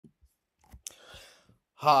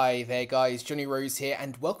Hi there guys, Johnny Rose here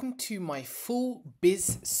and welcome to my full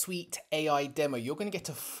BizSuite AI demo. You're going to get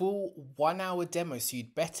a full 1 hour demo, so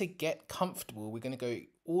you'd better get comfortable. We're going to go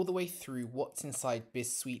all the way through what's inside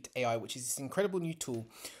BizSuite AI, which is this incredible new tool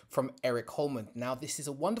from Eric Holman. Now this is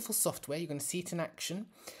a wonderful software, you're going to see it in action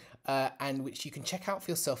and which you can check out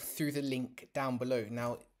for yourself through the link down below.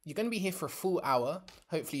 Now you're going to be here for a full hour.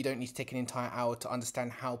 Hopefully you don't need to take an entire hour to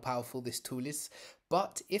understand how powerful this tool is.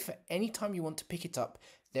 But if at any time you want to pick it up,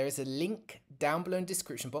 there is a link down below in the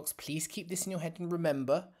description box. Please keep this in your head and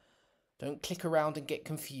remember, don't click around and get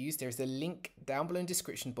confused. There's a link down below in the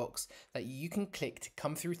description box that you can click to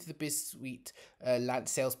come through to the BizSuite land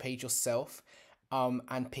sales page yourself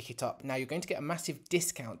and pick it up. Now you're going to get a massive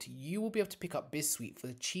discount. You will be able to pick up BizSuite for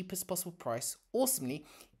the cheapest possible price, awesomely,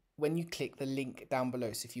 when you click the link down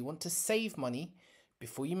below. So if you want to save money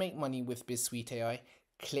before you make money with BizSuite AI,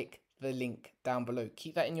 click the link down below.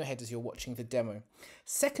 Keep that in your head as you're watching the demo.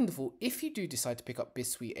 Second of all, if you do decide to pick up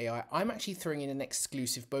BizSuite AI, I'm actually throwing in an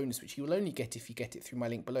exclusive bonus, which you will only get if you get it through my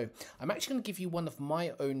link below. I'm actually going to give you one of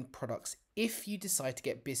my own products if you decide to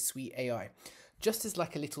get BizSuite AI. Just as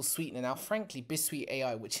like a little sweetener. Now, frankly, BizSuite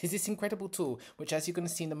AI, which is this incredible tool, which as you're going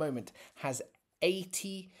to see in a moment, has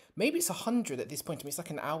 80, maybe it's 100 at this point. I mean, it's like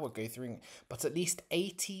an hour go through, but at least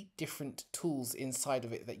 80 different tools inside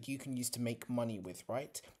of it that you can use to make money with,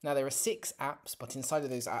 right? Now, there are 6 apps, but inside of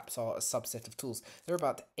those apps are a subset of tools. There are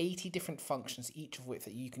about 80 different functions, each of which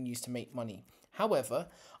that you can use to make money. However,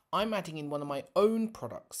 I'm adding in one of my own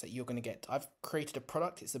products that you're going to get. I've created a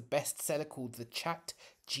product. It's a bestseller called the Chat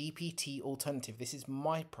GPT Alternative. This is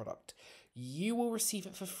my product. You will receive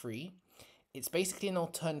it for free. It's basically an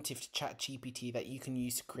alternative to ChatGPT that you can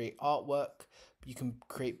use to create artwork. You can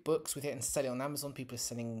create books with it and sell it on Amazon. People are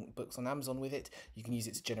selling books on Amazon with it. You can use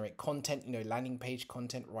it to generate content, landing page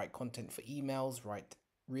content, write content for emails, write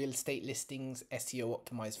real estate listings, SEO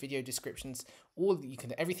optimized video descriptions,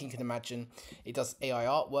 everything you can imagine. It does AI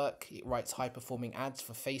artwork. It writes high performing ads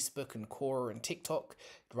for Facebook and Quora and TikTok.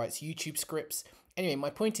 It writes YouTube scripts. Anyway, my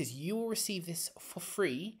point is you will receive this for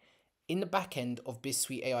free in the back end of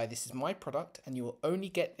BizSuite AI. This is my product, and you will only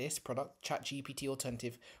get this product, ChatGPT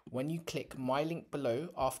Alternative, when you click my link below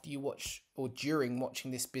after you watch or during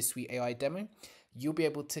watching this BizSuite AI demo. You'll be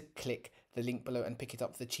able to click the link below and pick it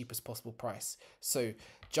up for the cheapest possible price. So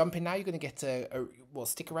jump in now. You're going to get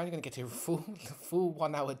stick around. You're going to get a full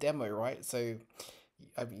 1 hour demo, right? So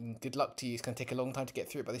I mean, good luck to you. It's going to take a long time to get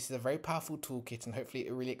through it, but this is a very powerful toolkit, and hopefully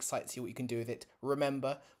it really excites you what you can do with it.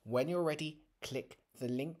 Remember, when you're ready, click the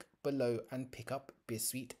link below and pick up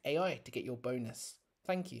BizSuite AI to get your bonus.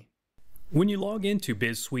 Thank you. When you log into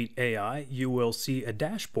BizSuite AI, you will see a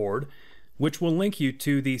dashboard which will link you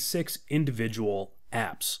to the 6 individual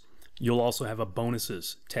apps. You'll also have a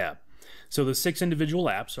bonuses tab. So the 6 individual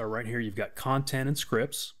apps are right here. You've got content and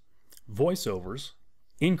scripts, voiceovers,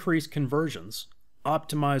 increase conversions,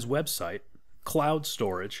 optimize website, cloud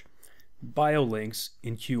storage, bio links,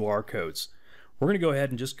 and QR codes. We're going to go ahead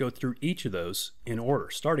and just go through each of those in order,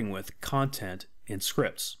 starting with content and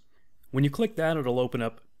scripts. When you click that, it'll open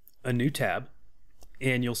up a new tab,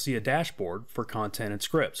 and you'll see a dashboard for content and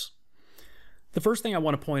scripts. The first thing I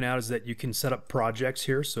want to point out is that you can set up projects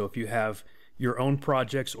here. So if you have your own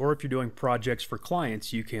projects, or if you're doing projects for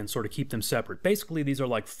clients, you can sort of keep them separate. Basically, these are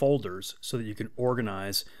like folders so that you can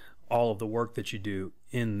organize all of the work that you do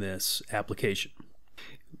in this application.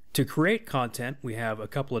 To create content, we have a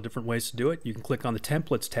couple of different ways to do it. You can click on the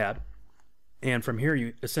Templates tab, and from here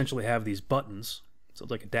you essentially have these buttons. So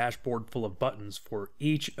it's like a dashboard full of buttons for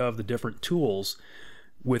each of the different tools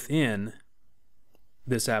within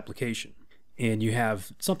this application. And you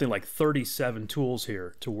have something like 37 tools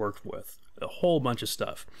here to work with, a whole bunch of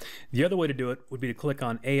stuff. The other way to do it would be to click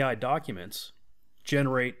on AI Documents,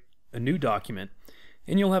 generate a new document,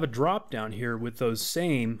 and you'll have a drop down here with those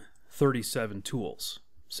same 37 tools.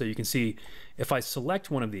 So you can see if I select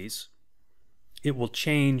one of these, it will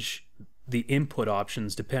change the input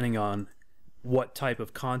options depending on what type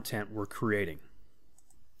of content we're creating.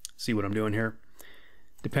 See what I'm doing here?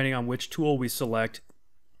 Depending on which tool we select,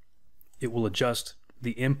 it will adjust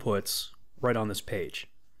the inputs right on this page.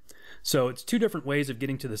 So it's 2 different ways of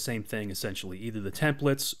getting to the same thing, essentially, either the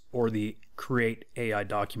templates or the Create AI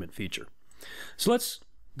Document feature. So let's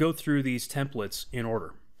go through these templates in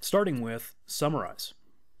order, starting with Summarize.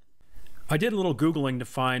 I did a little Googling to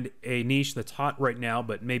find a niche that's hot right now,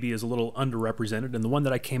 but maybe is a little underrepresented, and the one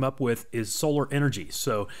that I came up with is solar energy.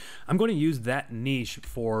 So I'm going to use that niche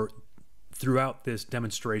throughout this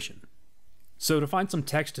demonstration. So to find some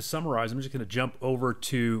text to summarize, I'm just going to jump over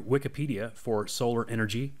to Wikipedia for solar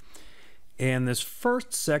energy. And this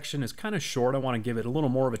first section is kind of short. I want to give it a little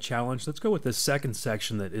more of a challenge. Let's go with this second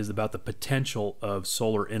section that is about the potential of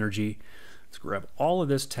solar energy. Let's grab all of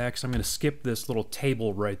this text. I'm going to skip this little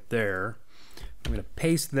table right there. I'm going to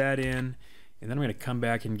paste that in, and then I'm going to come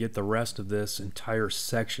back and get the rest of this entire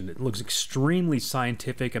section. It looks extremely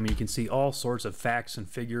scientific. I mean, you can see all sorts of facts and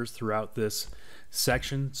figures throughout this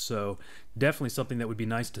section, so definitely something that would be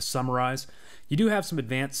nice to summarize. You do have some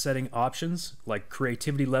advanced setting options like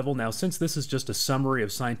creativity level. Now, since this is just a summary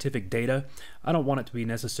of scientific data, I don't want it to be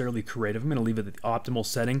necessarily creative. I'm going to leave it at the optimal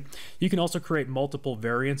setting. You can also create multiple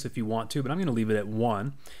variants if you want to, but I'm going to leave it at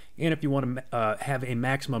 1. And if you want to have a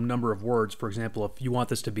maximum number of words, for example, if you want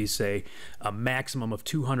this to be, say, a maximum of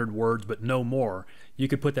 200 words but no more, you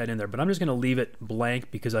could put that in there. But I'm just going to leave it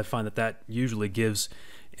blank because I find that that usually gives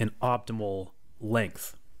an optimal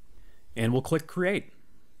length. And we'll click create.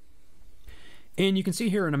 And you can see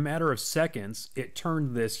here in a matter of seconds, it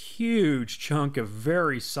turned this huge chunk of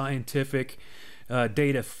very scientific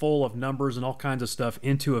data full of numbers and all kinds of stuff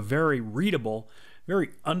into a very readable, very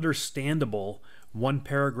understandable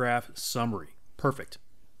one-paragraph summary. Perfect.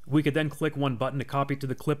 We could then click one button to copy it to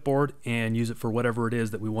the clipboard and use it for whatever it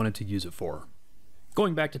is that we wanted to use it for.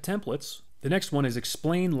 Going back to templates, the next one is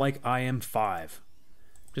explain like I am 5.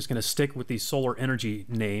 Just going to stick with the solar energy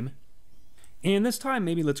name. And this time,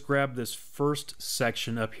 maybe let's grab this first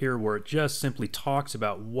section up here where it just simply talks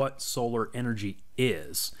about what solar energy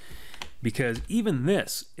is. Because even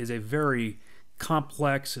this is a very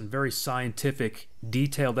complex and very scientific,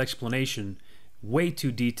 detailed explanation, way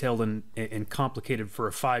too detailed and complicated for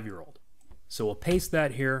a 5-year-old. So we'll paste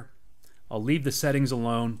that here. I'll leave the settings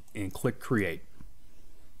alone and click create.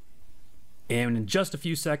 And in just a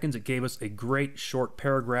few seconds, it gave us a great short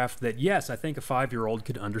paragraph that, yes, I think a 5-year-old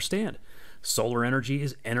could understand. Solar energy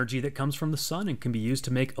is energy that comes from the sun and can be used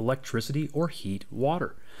to make electricity or heat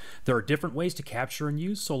water. There are different ways to capture and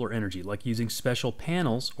use solar energy, like using special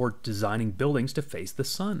panels or designing buildings to face the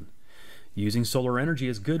sun. Using solar energy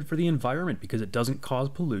is good for the environment because it doesn't cause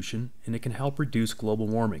pollution and it can help reduce global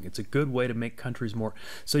warming. It's a good way to make countries more...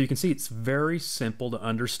 So you can see it's very simple to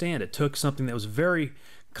understand. It took something that was very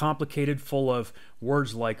complicated, full of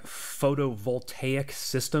words like photovoltaic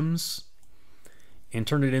systems, and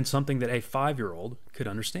turned it into something that a 5-year-old could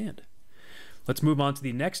understand. Let's move on to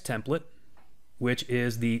the next template, which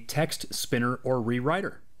is the text spinner or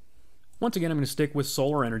rewriter. Once again, I'm going to stick with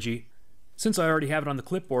solar energy. Since I already have it on the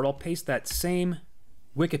clipboard, I'll paste that same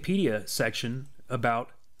Wikipedia section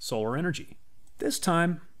about solar energy. This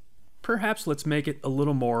time, perhaps let's make it a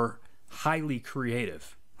little more highly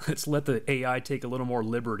creative. Let's let the AI take a little more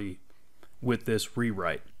liberty with this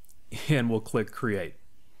rewrite, and we'll click create.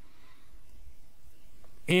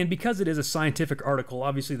 And because it is a scientific article,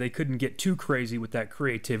 obviously they couldn't get too crazy with that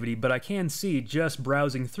creativity, but I can see just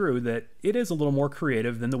browsing through that it is a little more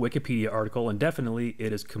creative than the Wikipedia article, and definitely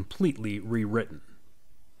it is completely rewritten.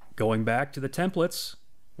 Going back to the templates,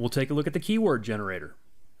 we'll take a look at the keyword generator.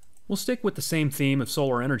 We'll stick with the same theme of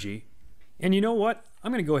solar energy, and you know what?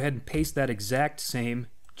 I'm going to go ahead and paste that exact same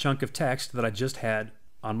chunk of text that I just had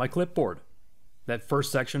on my clipboard. That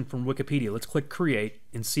first section from Wikipedia. Let's click create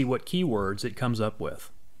and see what keywords it comes up with.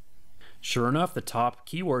 Sure enough, the top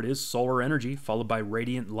keyword is solar energy, followed by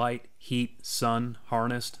radiant light, heat, sun,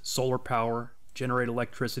 harnessed, solar power, generate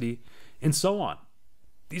electricity, and so on.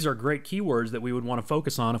 These are great keywords that we would want to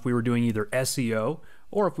focus on if we were doing either SEO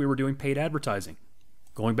or if we were doing paid advertising.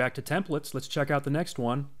 Going back to templates, let's check out the next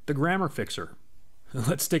one, the grammar fixer.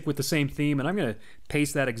 Let's stick with the same theme, and I'm going to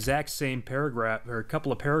paste that exact same paragraph or a couple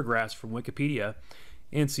of paragraphs from Wikipedia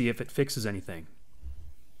and see if it fixes anything.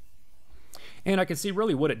 And I can see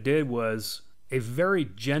really what it did was a very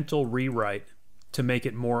gentle rewrite to make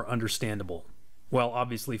it more understandable, while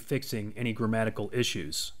obviously fixing any grammatical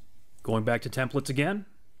issues. Going back to templates again,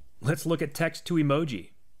 let's look at text to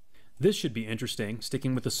emoji. This should be interesting,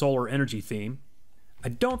 sticking with the solar energy theme. I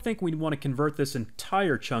don't think we'd want to convert this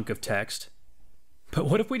entire chunk of text. But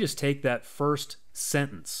what if we just take that first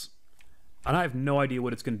sentence? And I have no idea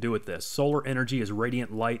what it's going to do with this. Solar energy is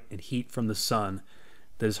radiant light and heat from the sun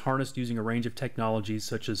that is harnessed using a range of technologies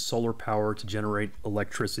such as solar power to generate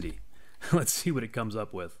electricity. Let's see what it comes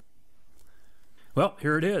up with. Well,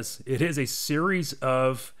 here it is. It is a series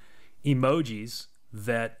of emojis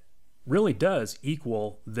that really does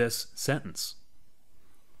equal this sentence.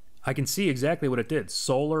 I can see exactly what it did.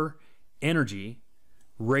 Solar energy,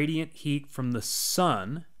 radiant heat from the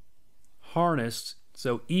sun, harnessed,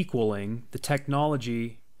 so equaling the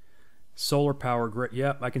technology, solar power grid.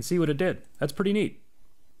 Yep, I can see what it did. That's pretty neat.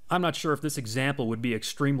 I'm not sure if this example would be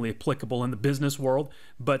extremely applicable in the business world,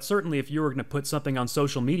 but certainly if you were going to put something on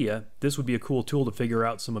social media, this would be a cool tool to figure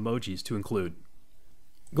out some emojis to include.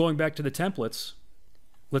 Going back to the templates,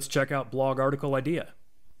 let's check out blog article idea.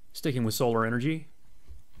 Sticking with solar energy,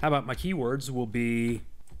 how about my keywords will be,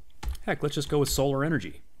 heck, let's just go with solar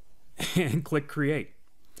energy and click create.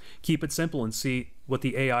 Keep it simple and see what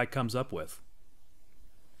the AI comes up with.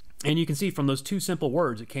 And you can see from those 2 simple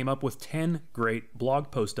words, it came up with 10 great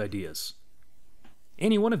blog post ideas.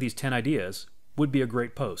 Any one of these 10 ideas would be a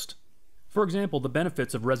great post. For example, the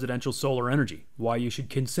benefits of residential solar energy, why you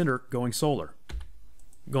should consider going solar.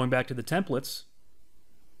 Going back to the templates,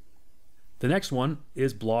 the next one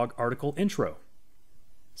is blog article intro.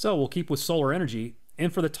 So we'll keep with solar energy,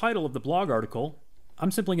 and for the title of the blog article,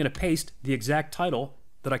 I'm simply going to paste the exact title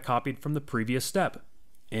that I copied from the previous step,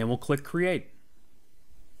 and we'll click create.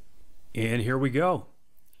 And here we go,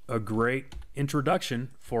 a great introduction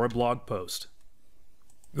for a blog post.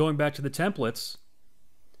 Going back to the templates,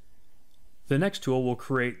 the next tool will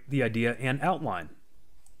create the idea and outline.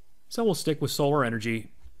 So we'll stick with solar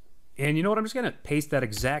energy, and you know what, I'm just going to paste that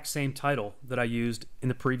exact same title that I used in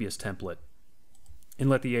the previous template and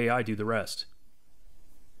let the AI do the rest.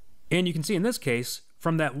 And you can see in this case,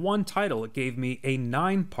 from that one title, it gave me a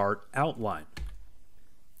 9-part outline.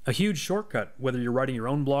 A huge shortcut, whether you're writing your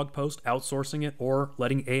own blog post, outsourcing it, or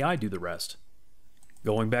letting AI do the rest.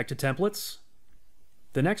 Going back to templates,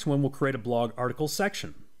 the next one will create a blog article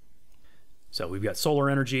section. So we've got solar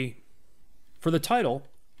energy. For the title,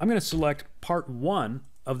 I'm going to select part 1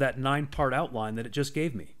 of that 9-part outline that it just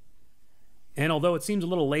gave me. And although it seems a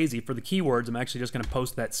little lazy for the keywords, I'm actually just going to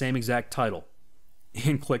post that same exact title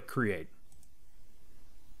and click create.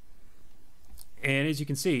 And as you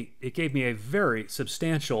can see, it gave me a very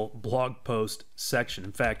substantial blog post section.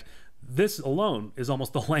 In fact, this alone is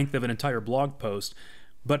almost the length of an entire blog post.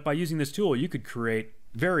 But by using this tool, you could create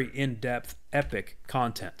very in-depth, epic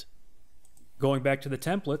content. Going back to the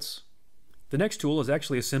templates, the next tool is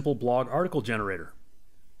actually a simple blog article generator.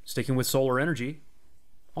 Sticking with solar energy,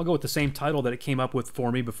 I'll go with the same title that it came up with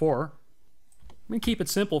for me before. I'm going to keep it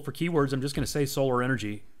simple for keywords. I'm just going to say solar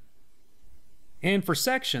energy. And for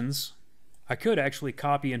sections, I could actually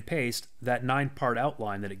copy and paste that 9-part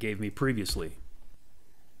outline that it gave me previously.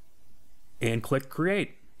 And click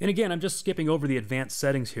create. And again, I'm just skipping over the advanced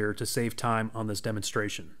settings here to save time on this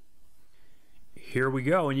demonstration. Here we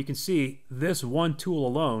go, and you can see this one tool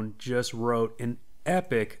alone just wrote an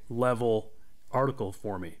epic level article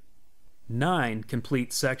for me. 9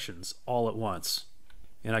 complete sections all at once.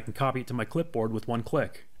 And I can copy it to my clipboard with one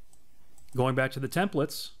click. Going back to the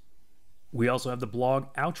templates, we also have the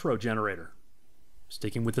blog outro generator.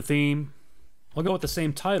 Sticking with the theme, I'll go with the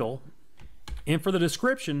same title. And for the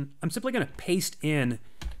description, I'm simply going to paste in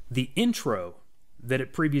the intro that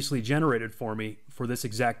it previously generated for me for this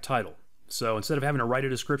exact title. So instead of having to write a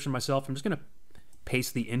description myself, I'm just going to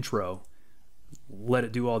paste the intro, let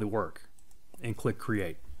it do all the work, and click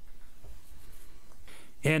create.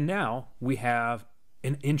 And now we have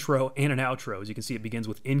an intro and an outro. As you can see, it begins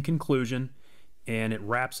with in conclusion, and it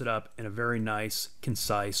wraps it up in a very nice,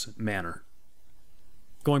 concise manner.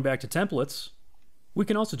 Going back to templates, we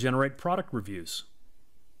can also generate product reviews.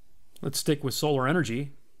 Let's stick with solar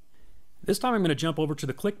energy. This time I'm going to jump over to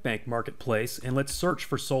the ClickBank marketplace and let's search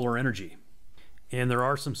for solar energy. And there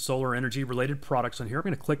are some solar energy related products on here. I'm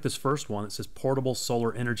going to click this first one that says portable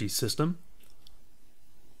solar energy system.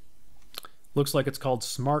 Looks like it's called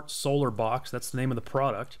Smart Solar Box. That's the name of the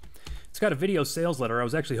product. It's got a video sales letter. I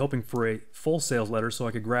was actually hoping for a full sales letter so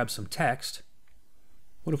I could grab some text.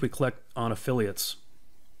 What if we click on affiliates?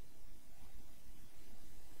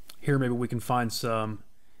 Here maybe we can find some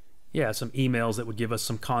emails that would give us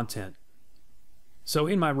some content. So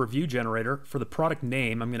in my review generator, for the product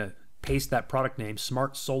name, I'm going to paste that product name,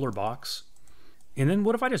 Smart Solar Box. And then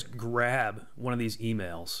what if I just grab one of these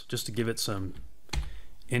emails just to give it some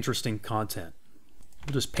interesting content?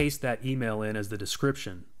 We'll just paste that email in as the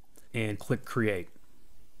description and click create.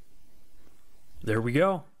 There we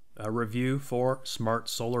go. A review for Smart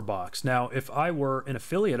Solar Box. Now, if I were an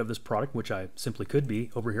affiliate of this product, which I simply could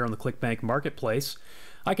be over here on the ClickBank marketplace,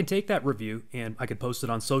 I can take that review and I could post it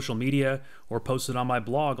on social media or post it on my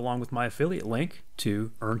blog along with my affiliate link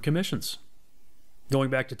to earn commissions.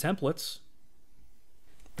 Going back to templates,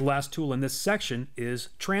 the last tool in this section is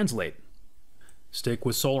translate. Stick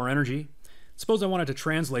with solar energy. Suppose I wanted to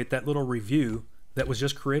translate that little review that was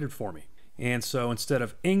just created for me. And so instead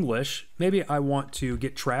of English, maybe I want to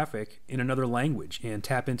get traffic in another language and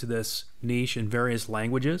tap into this niche in various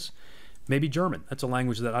languages. Maybe German. That's a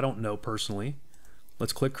language that I don't know personally.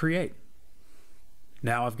 Let's click create.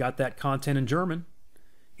 Now I've got that content in German,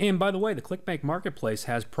 And by the way, the ClickBank Marketplace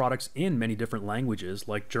has products in many different languages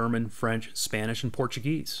like German, French, Spanish, and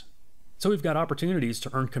Portuguese. So we've got opportunities to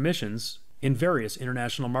earn commissions in various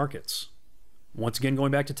international markets. Once again,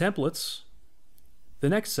 going back to templates, the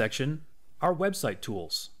next section are website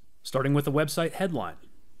tools, starting with the website headline.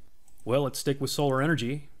 Well, let's stick with solar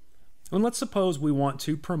energy. And let's suppose we want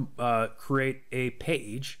to create a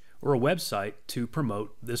page or a website to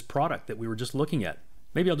promote this product that we were just looking at.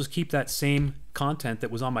 Maybe I'll just keep that same content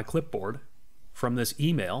that was on my clipboard from this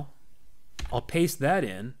email. I'll paste that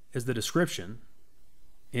in as the description.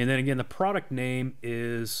 And then again, the product name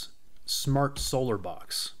is Smart Solar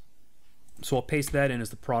Box. So I'll paste that in as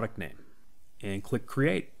the product name and click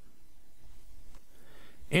Create.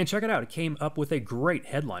 And check it out, it came up with a great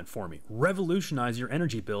headline for me. Revolutionize your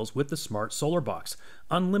energy bills with the Smart Solar Box.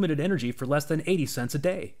 Unlimited energy for less than 80 cents a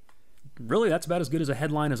day. Really, that's about as good as a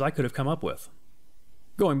headline as I could have come up with.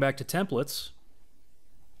 Going back to templates,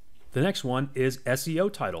 the next one is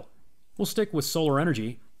SEO title. We'll stick with solar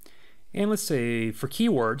energy. And let's say for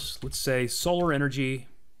keywords, let's say solar energy,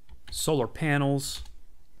 solar panels,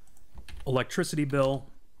 electricity bill,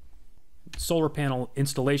 solar panel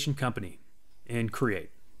installation company, and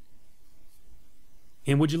create.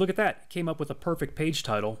 And would you look at that? It came up with a perfect page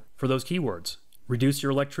title for those keywords. Reduce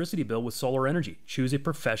your electricity bill with solar energy. Choose a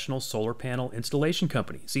professional solar panel installation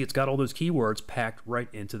company. See, it's got all those keywords packed right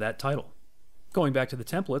into that title. Going back to the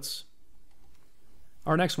templates,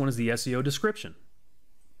 our next one is the SEO description.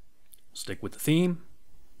 Stick with the theme.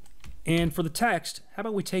 And for the text, how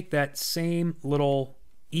about we take that same little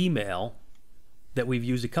email that we've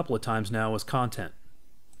used a couple of times now as content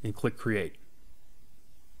and click Create.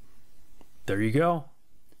 There you go.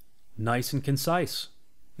 Nice and concise.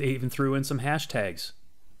 They even threw in some hashtags.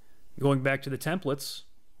 Going back to the templates,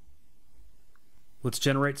 let's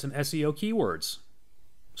generate some SEO keywords.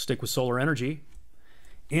 Stick with solar energy.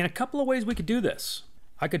 And a couple of ways we could do this.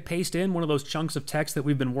 I could paste in one of those chunks of text that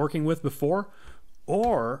we've been working with before,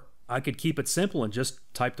 or I could keep it simple and just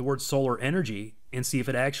type the word solar energy and see if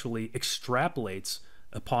it actually extrapolates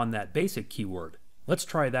upon that basic keyword. Let's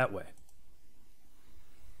try that way.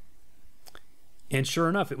 And sure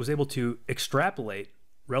enough, it was able to extrapolate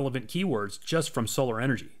relevant keywords just from solar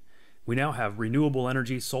energy. We now have renewable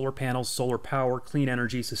energy, solar panels, solar power, clean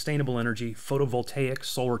energy, sustainable energy, photovoltaic,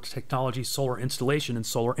 solar technology, solar installation, and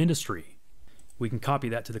solar industry. We can copy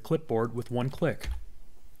that to the clipboard with one click.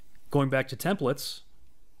 Going back to templates,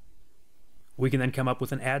 we can then come up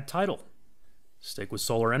with an ad title. Stick with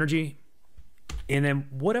solar energy. And then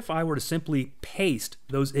what if I were to simply paste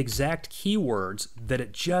those exact keywords that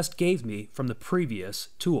it just gave me from the previous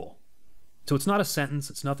tool? So it's not a sentence,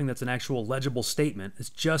 it's nothing that's an actual legible statement, it's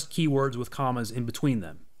just keywords with commas in between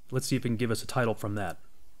them. Let's see if it can give us a title from that.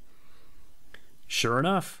 Sure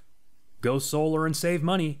enough, go solar and save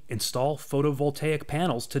money, install photovoltaic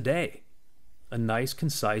panels today. A nice,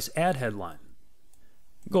 concise ad headline.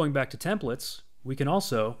 Going back to templates, we can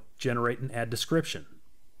also generate an ad description.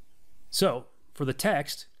 So for the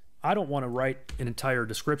text, I don't want to write an entire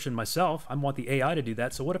description myself. I want the AI to do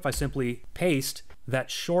that. So what if I simply paste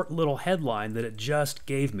that short little headline that it just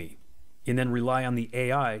gave me and then rely on the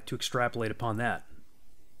AI to extrapolate upon that?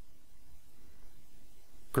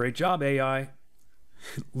 Great job, AI.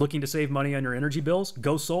 Looking to save money on your energy bills?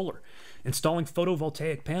 Go solar. Installing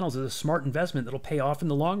photovoltaic panels is a smart investment that'll pay off in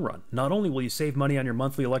the long run. Not only will you save money on your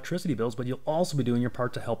monthly electricity bills, but you'll also be doing your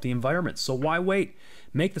part to help the environment. So why wait?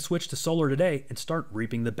 Make the switch to solar today and start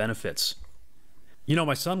reaping the benefits. You know,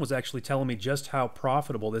 my son was actually telling me just how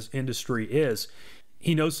profitable this industry is.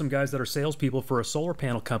 He knows some guys that are salespeople for a solar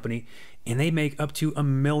panel company, and they make up to $1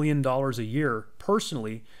 million a year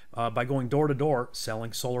personally by going door to door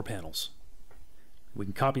selling solar panels. We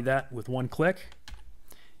can copy that with one click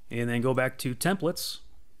and then go back to templates.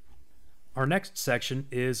 Our next section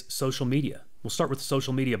is social media. We'll start with the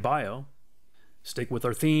social media bio, stick with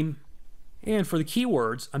our theme, and for the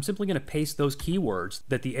keywords, I'm simply going to paste those keywords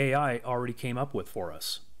that the AI already came up with for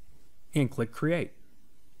us and click Create.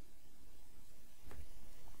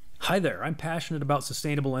 Hi there, I'm passionate about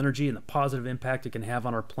sustainable energy and the positive impact it can have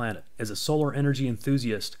on our planet. As a solar energy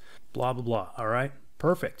enthusiast, blah, blah, blah, all right?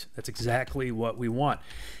 Perfect. That's exactly what we want.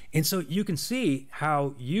 And so you can see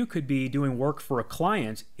how you could be doing work for a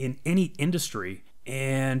client in any industry,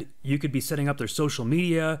 and you could be setting up their social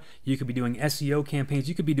media, you could be doing SEO campaigns,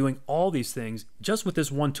 you could be doing all these things just with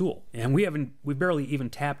this one tool. And we barely even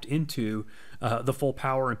tapped into the full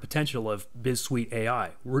power and potential of BizSuite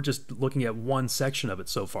AI. We're just looking at one section of it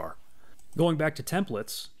so far. Going back to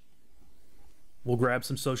templates, we'll grab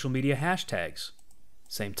some social media hashtags.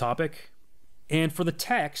 Same topic. And for the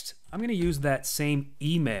text, I'm going to use that same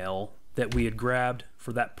email that we had grabbed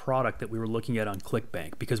for that product that we were looking at on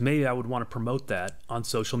ClickBank, because maybe I would want to promote that on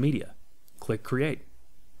social media. Click create.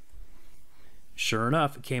 Sure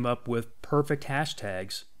enough, it came up with perfect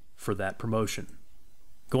hashtags for that promotion.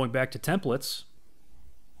 Going back to templates,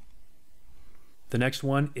 the next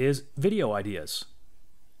one is video ideas.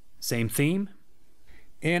 Same theme.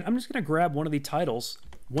 And I'm just going to grab one of the titles,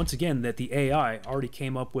 once again, that the AI already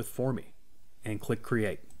came up with for me, and click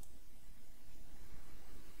create.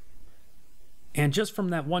 And just from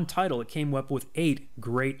that one title, it came up with 8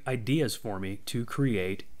 great ideas for me to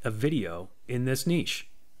create a video in this niche,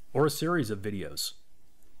 or a series of videos.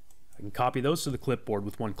 I can copy those to the clipboard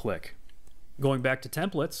with one click. Going back to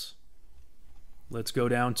templates, let's go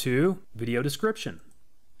down to video description.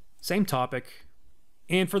 Same topic.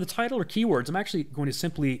 And for the title or keywords, I'm actually going to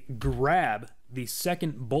simply grab the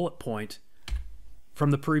second bullet point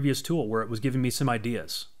from the previous tool where it was giving me some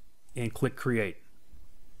ideas, and click create.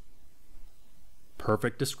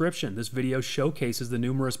 Perfect description. This video showcases the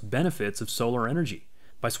numerous benefits of solar energy.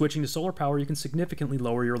 By switching to solar power, you can significantly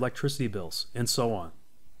lower your electricity bills, and so on.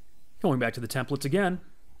 Going back to the templates again,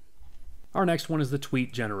 our next one is the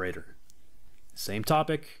tweet generator. Same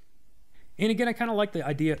topic. And again, I kind of like the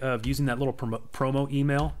idea of using that little promo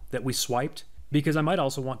email that we swiped, because I might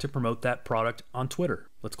also want to promote that product on Twitter.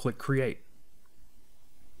 Let's click create.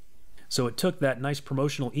 So it took that nice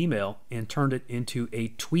promotional email and turned it into a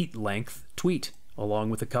tweet length tweet, along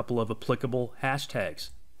with a couple of applicable hashtags.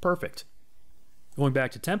 Perfect. Going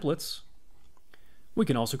back to templates, we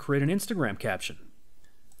can also create an Instagram caption.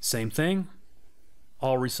 Same thing.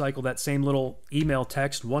 I'll recycle that same little email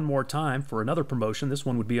text one more time for another promotion. This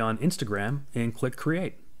one would be on Instagram, and click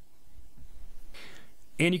create.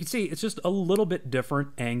 And you can see it's just a little bit different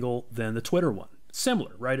angle than the Twitter one.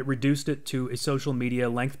 Similar, right? It reduced it to a social media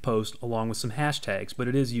length post along with some hashtags, but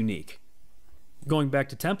it is unique. Going back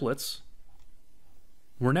to templates,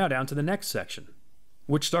 we're now down to the next section,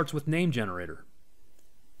 which starts with name generator.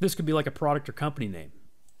 This could be like a product or company name.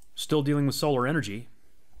 Still dealing with solar energy.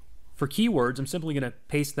 For keywords, I'm simply going to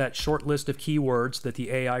paste that short list of keywords that the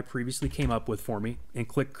AI previously came up with for me and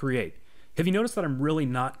click create. Have you noticed that I'm really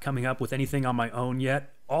not coming up with anything on my own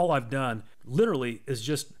yet? All I've done literally is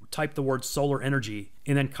just type the word solar energy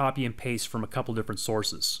and then copy and paste from a couple different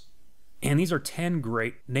sources. And these are 10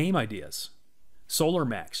 great name ideas. Solar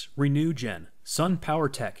Max, Renew Gen, Sun Power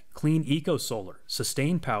Tech, Clean Eco Solar,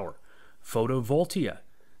 Sustain Power, Photovoltia,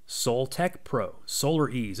 Sol Tech Pro, Solar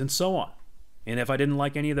Ease, and so on. And if I didn't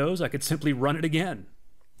like any of those, I could simply run it again.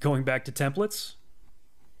 Going back to templates,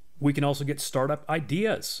 we can also get startup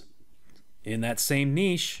ideas in that same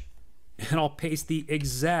niche, and I'll paste the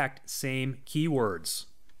exact same keywords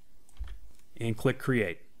and click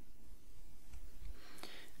create.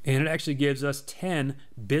 And it actually gives us 10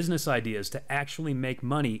 business ideas to actually make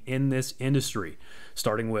money in this industry,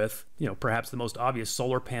 starting with, perhaps the most obvious,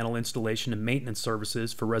 solar panel installation and maintenance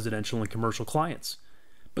services for residential and commercial clients.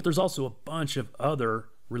 But there's also a bunch of other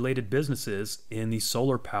related businesses in the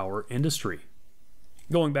solar power industry.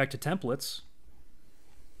 Going back to templates,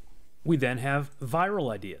 we then have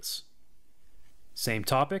viral ideas. Same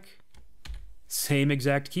topic, same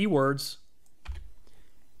exact keywords,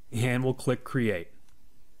 and we'll click create.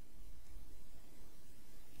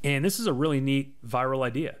 And this is a really neat viral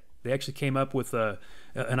idea. They actually came up with an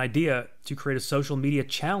idea to create a social media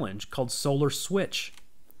challenge called Solar Switch.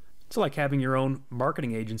 It's like having your own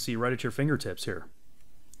marketing agency right at your fingertips here.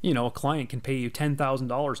 A client can pay you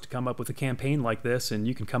 $10,000 to come up with a campaign like this, and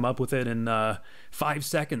you can come up with it in 5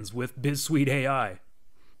 seconds with BizSuite AI.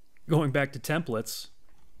 Going back to templates,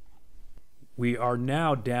 we are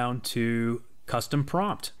now down to custom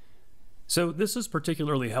prompt. So this is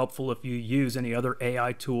particularly helpful if you use any other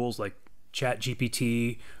AI tools like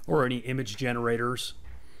ChatGPT or any image generators.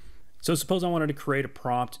 So suppose I wanted to create a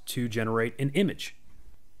prompt to generate an image.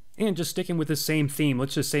 And just sticking with the same theme,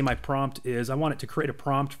 let's just say my prompt is I want it to create a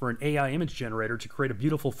prompt for an AI image generator to create a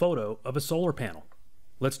beautiful photo of a solar panel.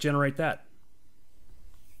 Let's generate that.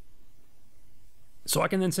 So I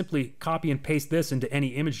can then simply copy and paste this into any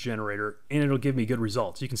image generator, and it'll give me good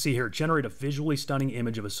results. You can see here, generate a visually stunning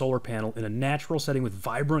image of a solar panel in a natural setting with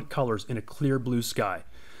vibrant colors in a clear blue sky.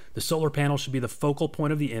 The solar panel should be the focal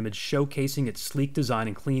point of the image, showcasing its sleek design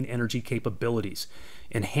and clean energy capabilities.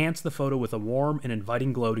 Enhance the photo with a warm and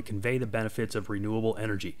inviting glow to convey the benefits of renewable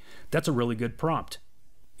energy. That's a really good prompt.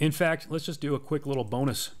 In fact, let's just do a quick little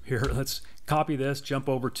bonus here. Let's copy this, jump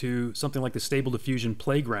over to something like the Stable Diffusion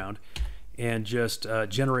Playground, and just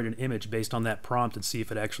generate an image based on that prompt and see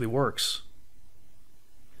if it actually works.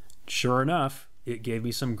 Sure enough, it gave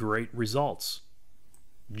me some great results.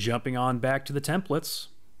 Jumping on back to the templates,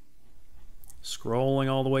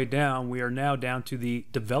 Scrolling all the way down, we are now down to the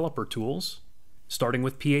developer tools, starting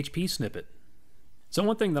with PHP snippet. So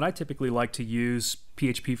one thing that I typically like to use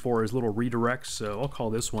PHP for is little redirects, so I'll call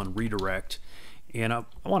this one redirect. And I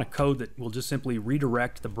want a code that will just simply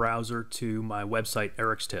redirect the browser to my website,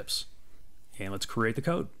 Eric's Tips. And let's create the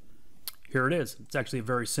code. Here it is. It's actually a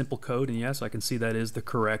very simple code, and yes, I can see that is the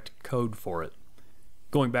correct code for it.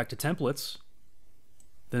 Going back to templates,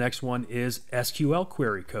 the next one is SQL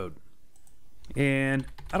query code. And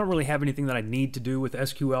I don't really have anything that I need to do with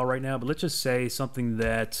SQL right now, but let's just say something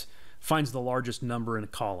that finds the largest number in a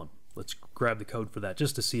column. Let's grab the code for that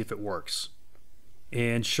just to see if it works.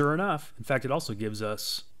 And sure enough, in fact, it also gives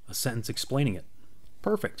us a sentence explaining it.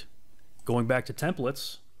 Perfect. Going back to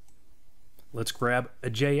templates, let's grab a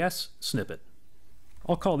JS snippet.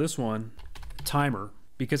 I'll call this one timer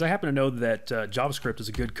because I happen to know that JavaScript is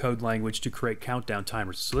a good code language to create countdown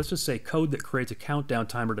timers. So let's just say code that creates a countdown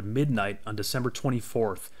timer to midnight on December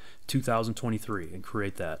 24th, 2023, and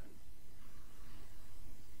create that.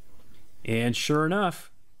 And sure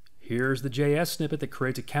enough, here's the JS snippet that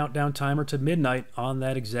creates a countdown timer to midnight on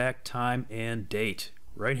that exact time and date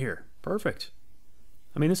right here. Perfect.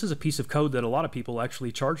 I mean, this is a piece of code that a lot of people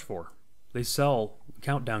actually charge for. They sell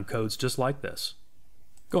countdown codes just like this.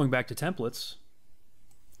 Going back to templates,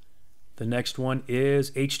 the next one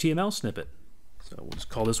is HTML snippet. So we'll just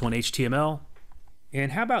call this one HTML.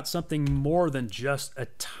 And how about something more than just a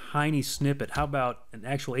tiny snippet? How about an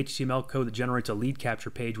actual HTML code that generates a lead capture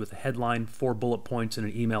page with a headline, 4 bullet points, and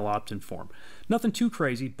an email opt-in form? Nothing too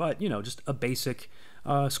crazy, but just a basic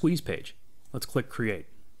squeeze page. Let's click create.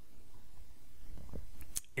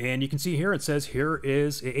 And you can see here it says here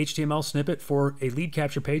is a HTML snippet for a lead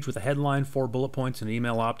capture page with a headline, 4 bullet points, and an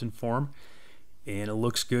email opt-in form. And it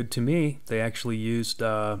looks good to me. They actually used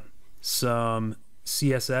some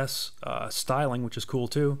CSS styling, which is cool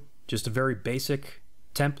too. Just a very basic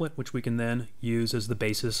template, which we can then use as the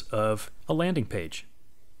basis of a landing page.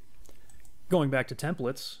 Going back to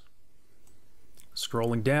templates,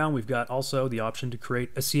 scrolling down, we've got also the option to create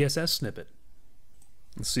a CSS snippet.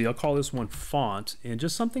 Let's see, I'll call this one font, and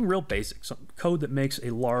just something real basic, some code that makes a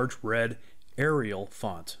large red Arial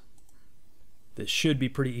font. This should be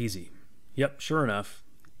pretty easy. Yep, sure enough,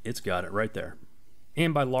 it's got it right there.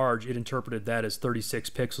 And by large, it interpreted that as 36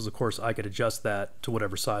 pixels. Of course, I could adjust that to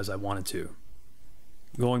whatever size I wanted to.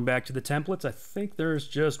 Going back to the templates, I think there's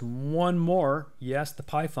just one more. Yes, the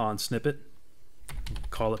Python snippet.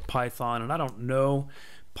 Call it Python, and I don't know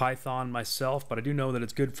Python myself, but I do know that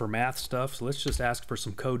it's good for math stuff. So let's just ask for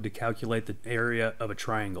some code to calculate the area of a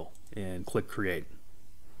triangle and click create.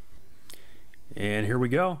 And here we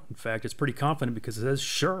go. In fact, it's pretty confident because it says,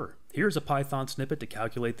 sure, here's a Python snippet to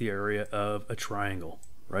calculate the area of a triangle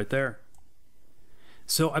right there.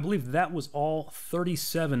 So I believe that was all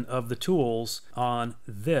 37 of the tools on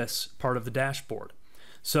this part of the dashboard.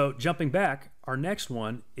 So jumping back, our next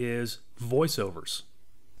one is voiceovers.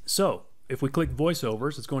 So if we click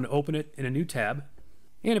voiceovers, it's going to open it in a new tab.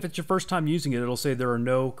 And if it's your first time using it, it'll say there are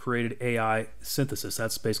no created AI synthesis.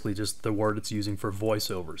 That's basically just the word it's using for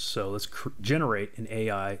voiceovers. So let's generate an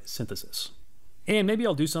AI synthesis. And maybe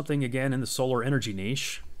I'll do something again in the solar energy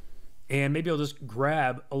niche. And maybe I'll just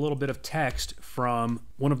grab a little bit of text from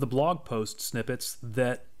one of the blog post snippets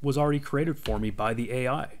that was already created for me by the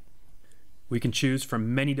AI. We can choose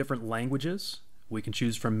from many different languages. We can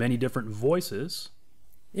choose from many different voices.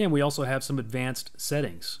 And we also have some advanced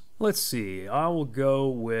settings. Let's see, I will go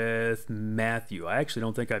with Matthew. I actually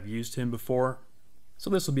don't think I've used him before,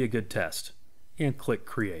 so this will be a good test. And click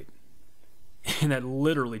create. And that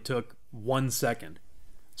literally took 1 second.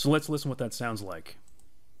 So let's listen what that sounds like.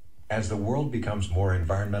 As the world becomes more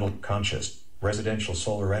environmentally conscious, residential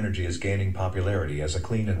solar energy is gaining popularity as a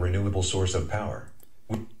clean and renewable source of power.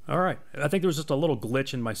 All right, I think there was just a little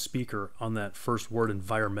glitch in my speaker on that first word,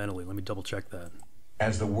 environmentally. Let me double check that.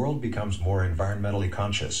 As the world becomes more environmentally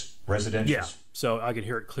conscious, residential... Yeah, so I could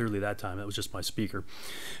hear it clearly that time. That was just my speaker.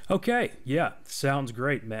 Okay, yeah, sounds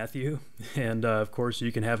great, Matthew. And of course,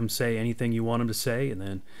 you can have him say anything you want him to say and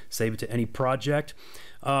then save it to any project.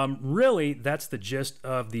 Really, that's the gist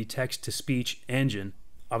of the text-to-speech engine.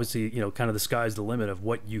 Obviously, kind of the sky's the limit of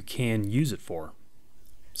what you can use it for.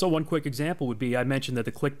 So one quick example would be, I mentioned that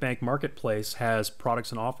the ClickBank Marketplace has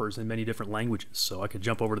products and offers in many different languages. So I could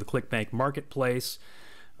jump over to the ClickBank Marketplace.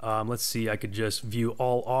 Let's see, I could just view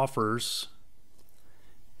all offers,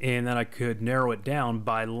 and then I could narrow it down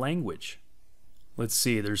by language. Let's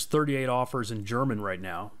see, there's 38 offers in German right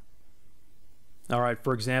now. All right,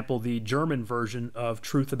 for example, the German version of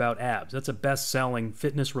Truth About Abs. That's a best-selling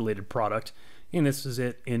fitness-related product, and this is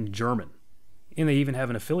it in German. And they even have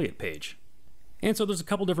an affiliate page. And so there's a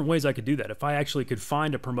couple different ways I could do that. If I actually could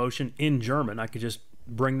find a promotion in German, I could just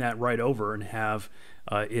bring that right over and have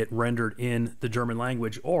it rendered in the German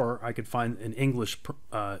language, or I could find an English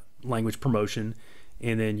language promotion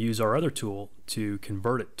and then use our other tool to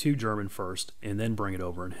convert it to German first and then bring it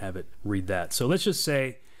over and have it read that. So let's just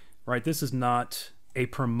say, right, this is not a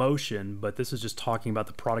promotion, but this is just talking about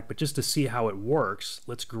the product. But just to see how it works,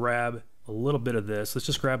 let's grab a little bit of this. Let's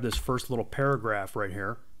just grab this first little paragraph right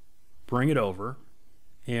here, bring it over,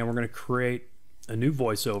 and we're going to create a new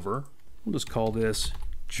voiceover. We'll just call this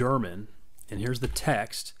German, and here's the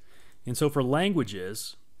text. And so for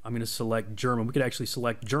languages, I'm going to select German. We could actually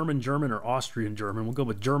select German German or Austrian German. We'll go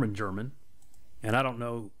with German German. And I don't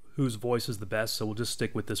know whose voice is the best, so we'll just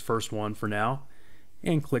stick with this first one for now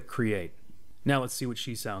and click create. Now let's see what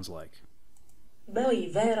she sounds like.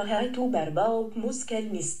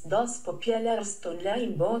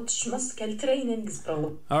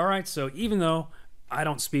 Alright, so even though I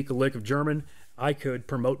don't speak a lick of German, I could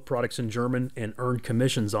promote products in German and earn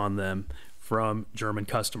commissions on them from German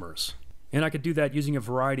customers. And I could do that using a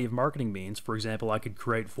variety of marketing means. For example, I could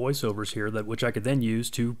create voiceovers here which I could then use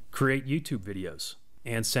to create YouTube videos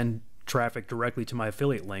and send traffic directly to my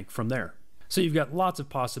affiliate link from there. So you've got lots of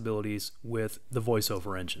possibilities with the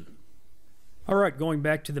voiceover engine. All right, going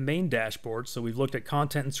back to the main dashboard. So we've looked at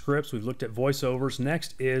content and scripts, we've looked at voiceovers.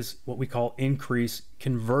 Next is what we call increase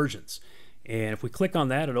conversions. And if we click on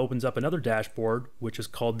that, it opens up another dashboard, which is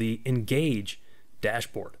called the Engage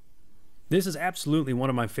dashboard. This is absolutely one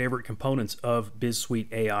of my favorite components of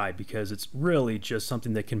BizSuite AI because it's really just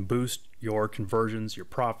something that can boost your conversions, your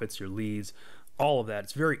profits, your leads, all of that.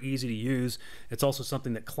 It's very easy to use. It's also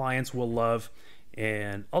something that clients will love,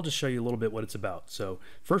 and I'll just show you a little bit what it's about. So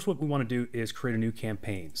first, what we want to do is create a new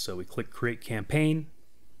campaign. So we click create campaign,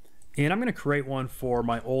 and I'm going to create one for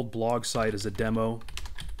my old blog site as a demo.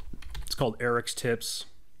 It's called Eric's Tips.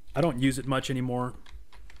 I don't use it much anymore,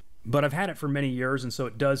 but I've had it for many years, and so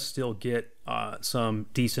it does still get some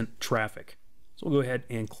decent traffic. So we'll go ahead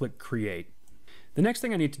and click create. The next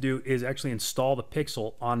thing I need to do is actually install the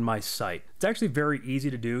pixel on my site. It's actually very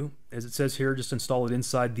easy to do. As it says here, just install it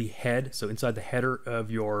inside the head, so inside the header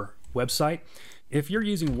of your website. If you're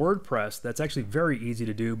using WordPress, that's actually very easy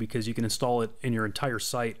to do because you can install it in your entire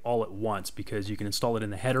site all at once, because you can install it in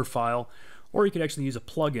the header file, or you could actually use a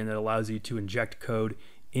plugin that allows you to inject code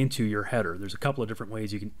into your header. There's a couple of different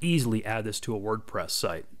ways you can easily add this to a WordPress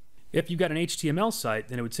site. If you've got an HTML site,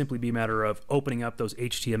 then it would simply be a matter of opening up those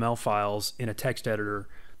HTML files in a text editor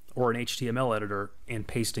or an HTML editor and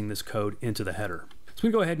pasting this code into the header. So I'm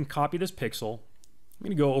going to go ahead and copy this pixel. I'm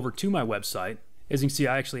going to go over to my website. As you can see,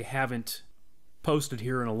 I actually haven't posted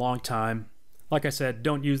here in a long time. Like I said,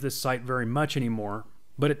 don't use this site very much anymore,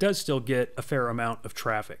 but it does still get a fair amount of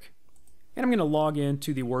traffic. And I'm going to log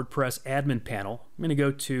into the WordPress admin panel. I'm going to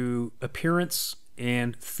go to Appearance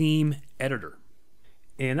and Theme Editor.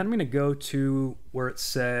 And then I'm going to go to where it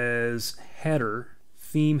says Header,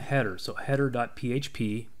 Theme Header. So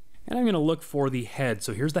header.php. And I'm going to look for the head.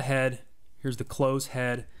 So here's the head. Here's the close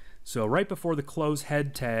head. So right before the close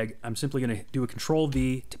head tag, I'm simply going to do a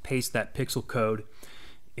Control-V to paste that pixel code.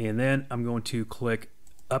 And then I'm going to click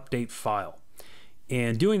Update File.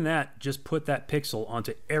 And doing that, just put that pixel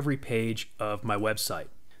onto every page of my website.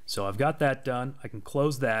 So I've got that done. I can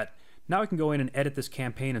close that. Now I can go in and edit this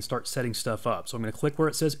campaign and start setting stuff up. So I'm going to click where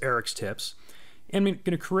it says Eric's Tips. And I'm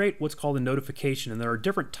going to create what's called a notification, and there are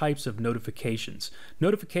different types of notifications.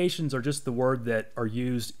 Notifications are just the word that are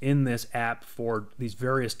used in this app for these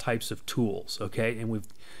various types of tools, okay? And we've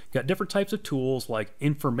got different types of tools, like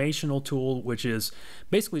informational tool, which is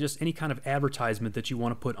basically just any kind of advertisement that you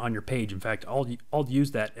want to put on your page. In fact, I'll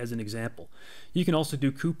use that as an example. You can also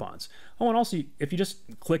do coupons. Oh, and also, if you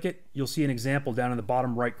just click it, you'll see an example down in the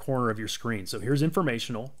bottom right corner of your screen. So here's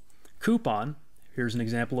informational. Coupon, here's an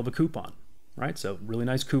example of a coupon. Right, so really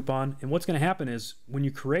nice coupon. And what's going to happen is when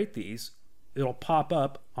you create these, it'll pop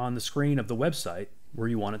up on the screen of the website where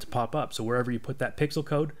you want it to pop up. So wherever you put that pixel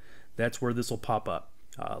code, that's where this will pop up.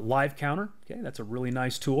 Live counter, okay, that's a really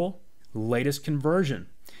nice tool. Latest conversion.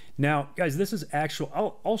 Now, guys, this is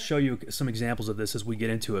actual. I'll show you some examples of this as we get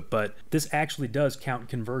into it, but this actually does count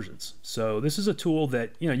conversions. So this is a tool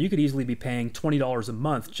that you could easily be paying $20 a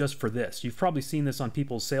month just for this. You've probably seen this on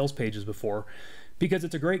people's sales pages before, because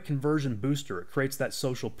it's a great conversion booster. It creates that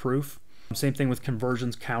social proof. Same thing with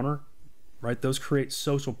conversions counter, right? Those create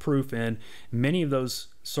social proof, and many of those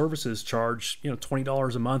services charge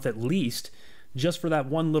 $20 a month at least just for that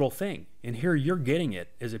one little thing. And here you're getting it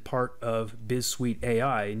as a part of BizSuite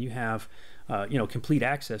AI, and you have complete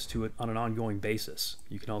access to it on an ongoing basis.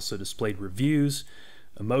 You can also display reviews,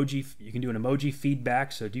 Emoji, you can do an emoji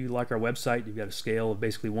feedback. So do you like our website? You've got a scale of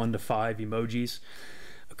basically 1 to 5 emojis.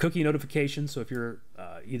 A cookie notification. So if you're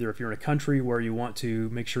either if you're in a country where you want to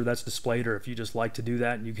make sure that's displayed, or if you just like to do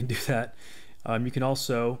that, and you can do that. You can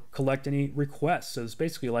also collect any requests. So it's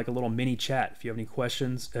basically like a little mini chat. If you have any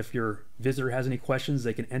questions, if your visitor has any questions,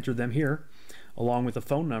 they can enter them here along with a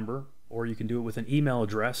phone number, or you can do it with an email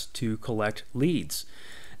address to collect leads,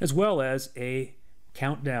 as well as a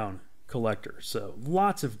countdown collector. So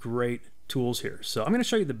lots of great tools here. So I'm going to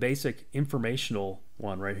show you the basic informational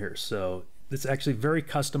one right here. So it's actually very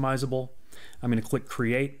customizable. I'm going to click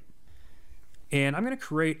create. And I'm going to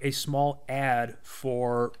create a small ad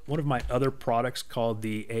for one of my other products called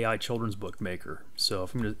the AI Children's Book Maker. So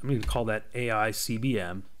I'm going to call that AI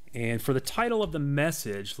CBM. And for the title of the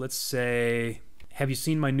message, let's say, have you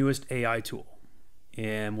seen my newest AI tool?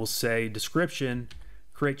 And we'll say description,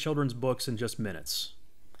 create children's books in just minutes.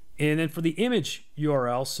 And then for the image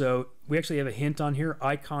URL, so we actually have a hint on here.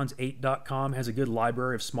 Icons8.com has a good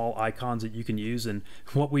library of small icons that you can use. And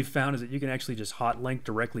what we've found is that you can actually just hot link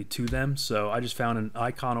directly to them. So I just found an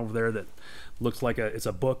icon over there that looks like it's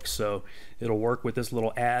a book. So it'll work with this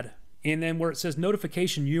little ad. And then where it says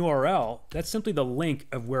notification URL, that's simply the link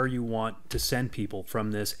of where you want to send people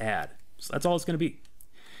from this ad. So that's all it's going to be.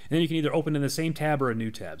 And then you can either open in the same tab or a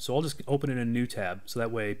new tab. So I'll just open it in a new tab. So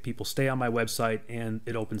that way people stay on my website and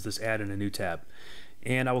it opens this ad in a new tab.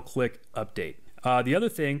 And I will click update. The other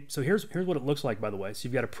thing, so here's what it looks like, by the way. So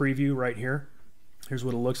you've got a preview right here. Here's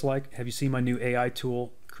what it looks like. Have you seen my new AI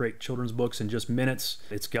tool, create children's books in just minutes?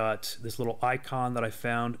 It's got this little icon that I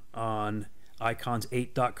found on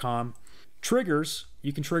icons8.com. Triggers,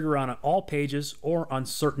 you can trigger on all pages or on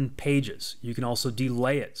certain pages. You can also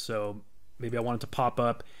delay it. So maybe I want it to pop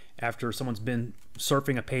up after someone's been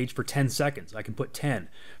surfing a page for 10 seconds. I can put 10.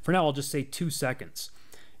 For now, I'll just say 2 seconds.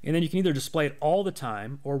 And then you can either display it all the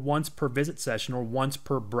time, or once per visit session, or once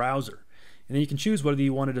per browser. And then you can choose whether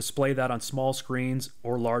you want to display that on small screens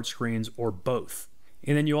or large screens or both.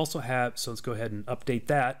 And then you also have, so let's go ahead and update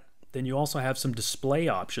that. Then you also have some display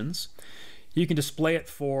options. You can display it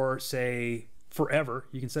for, say, forever.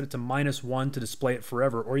 You can set it to -1 to display it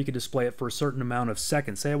forever, or you can display it for a certain amount of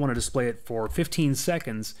seconds. Say I want to display it for 15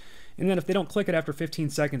 seconds, and then if they don't click it after 15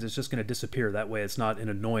 seconds, it's just going to disappear. That way it's not an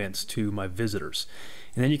annoyance to my visitors.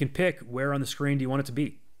 And then you can pick where on the screen do you want it to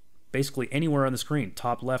be. Basically anywhere on the screen,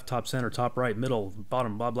 top left, top center, top right, middle,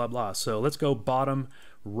 bottom, blah, blah, blah. So let's go bottom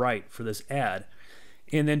right for this ad.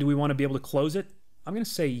 And then do we want to be able to close it? I'm going to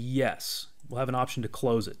say yes. We'll have an option to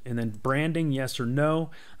close it. And then branding, yes or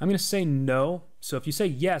no. I'm going to say no. So if you say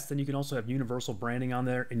yes, then you can also have universal branding on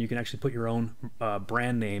there, and you can actually put your own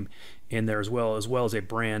brand name in there as well as a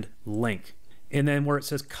brand link. And then where it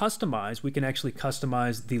says customize, we can actually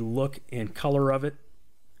customize the look and color of it.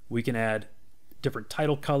 We can add different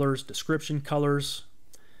title colors, description colors.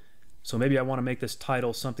 So maybe I want to make this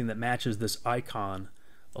title something that matches this icon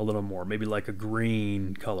a little more, maybe like a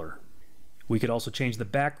green color. We could also change the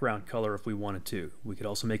background color if we wanted to. We could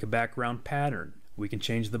also make a background pattern. We can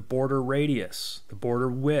change the border radius, the border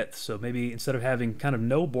width. So maybe instead of having kind of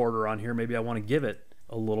no border on here, maybe I want to give it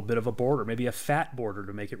a little bit of a border, maybe a fat border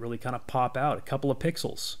to make it really kind of pop out, a couple of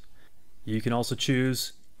pixels. You can also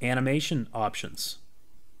choose animation options,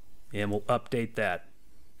 and we'll update that.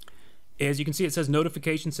 As you can see, it says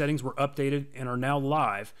notification settings were updated and are now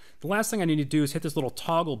live. The last thing I need to do is hit this little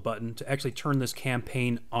toggle button to actually turn this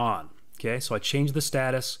campaign on. Okay, so I changed the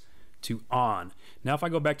status to on. Now if I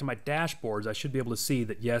go back to my dashboards, I should be able to see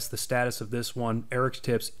that yes, the status of this one, Eric's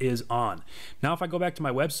Tips, is on. Now if I go back to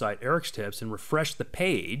my website, Eric's Tips, and refresh the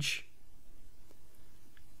page,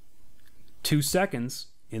 2 seconds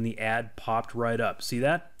and the ad popped right up. See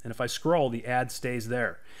that? And if I scroll, the ad stays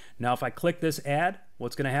there. Now if I click this ad,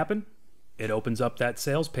 what's going to happen? It opens up that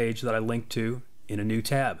sales page that I linked to in a new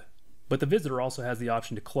tab. But the visitor also has the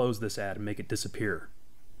option to close this ad and make it disappear.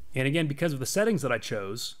 And again, because of the settings that I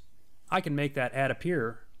chose, I can make that ad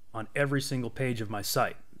appear on every single page of my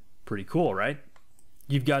site. Pretty cool, right?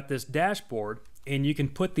 You've got this dashboard, and you can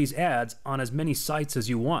put these ads on as many sites as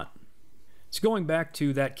you want. So going back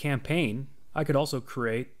to that campaign, I could also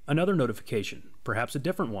create another notification, perhaps a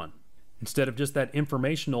different one. Instead of just that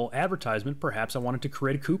informational advertisement, perhaps I wanted to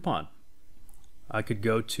create a coupon. I could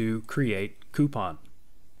go to create coupon.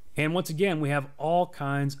 And once again, we have all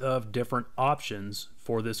kinds of different options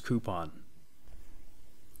for this coupon.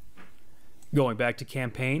 Going back to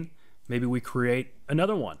campaign, maybe we create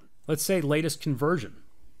another one. Let's say latest conversion.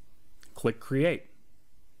 Click create.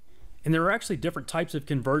 And there are actually different types of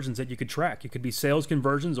conversions that you could track. It could be sales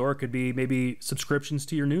conversions, or it could be maybe subscriptions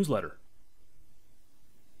to your newsletter.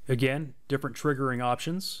 Again, different triggering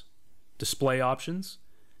options, display options.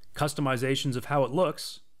 customizations of how it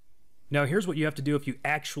looks. Now here's what you have to do if you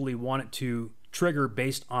actually want it to trigger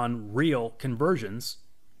based on real conversions,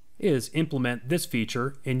 is implement this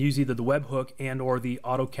feature and use either the webhook and or the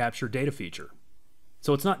auto capture data feature.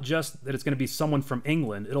 So it's not just that it's going to be someone from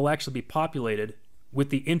England, it'll actually be populated with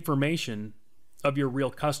the information of your real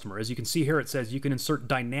customer. As you can see here, it says you can insert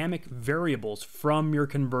dynamic variables from your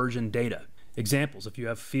conversion data. Examples, if you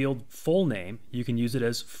have field full name, you can use it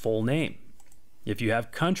as full name. If you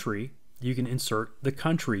have country, you can insert the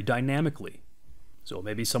country dynamically. So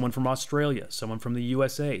maybe someone from Australia, someone from the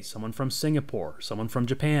USA, someone from Singapore, someone from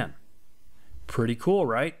Japan. Pretty cool,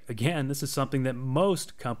 right? Again, this is something that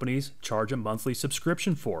most companies charge a monthly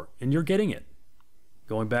subscription for, and you're getting it.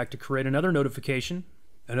 Going back to create another notification,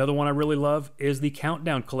 another one I really love is the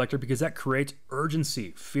countdown collector, because that creates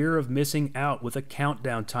urgency, fear of missing out with a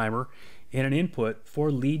countdown timer and an input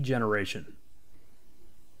for lead generation.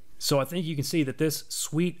 So I think you can see that this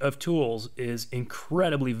suite of tools is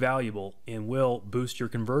incredibly valuable and will boost your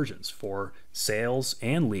conversions for sales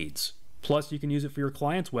and leads. Plus, you can use it for your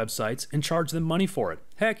clients' websites and charge them money for it.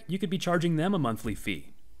 Heck, you could be charging them a monthly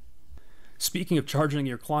fee. Speaking of charging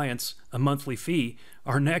your clients a monthly fee,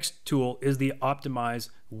 our next tool is the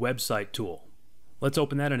Optimize Website tool. Let's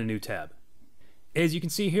open that in a new tab. As you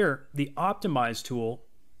can see here, the Optimize tool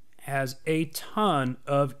has a ton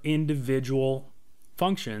of individual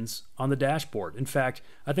functions on the dashboard. In fact,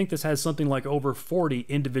 I think this has something like over 40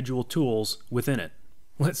 individual tools within it.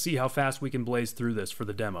 Let's see how fast we can blaze through this for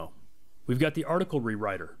the demo. We've got the article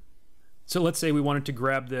rewriter. So let's say we wanted to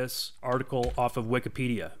grab this article off of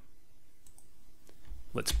Wikipedia.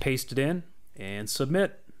 Let's paste it in and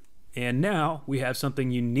submit. And now we have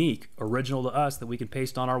something unique, original to us, that we can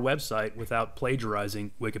paste on our website without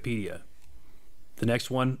plagiarizing Wikipedia. The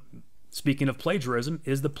next one, speaking of plagiarism,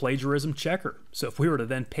 is the plagiarism checker. So if we were to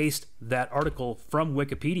then paste that article from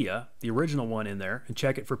Wikipedia, the original one, in there and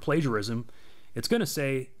check it for plagiarism, it's going to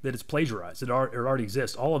say that it's plagiarized. It already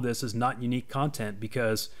exists. All of this is not unique content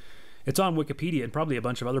because it's on Wikipedia, and probably a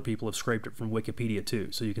bunch of other people have scraped it from Wikipedia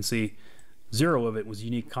too. So you can see 0 of it was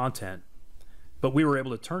unique content, but we were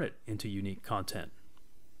able to turn it into unique content.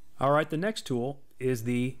 All right, the next tool is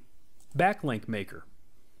the backlink maker.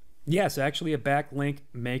 Yes, actually a backlink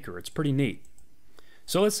maker. It's pretty neat.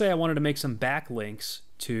 So let's say I wanted to make some backlinks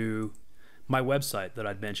to my website that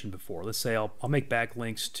I'd mentioned before. Let's say I'll make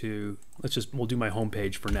backlinks to, we'll do my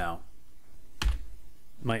homepage for now,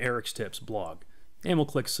 my Eric's Tips blog, and we'll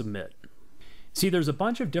click submit. See, there's a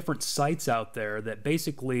bunch of different sites out there that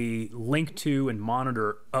basically link to and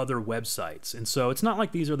monitor other websites. And so it's not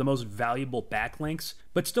like these are the most valuable backlinks,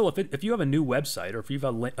 but still, if you have a new website, or if you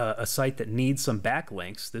have a site that needs some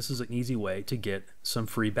backlinks, this is an easy way to get some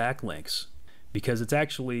free backlinks, because it's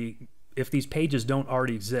actually, if these pages don't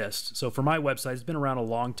already exist. So for my website, it's been around a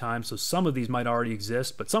long time, so some of these might already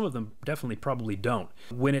exist, but some of them definitely probably don't.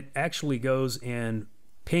 When it actually goes and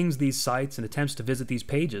pings these sites and attempts to visit these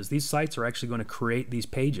pages, these sites are actually going to create these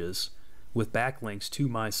pages with backlinks to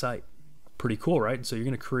my site. Pretty cool, right? And so you're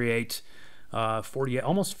going to create 40,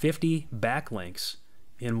 almost 50 backlinks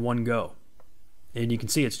in one go. And you can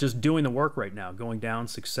see it's just doing the work right now, going down,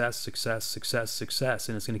 success, success, success, success,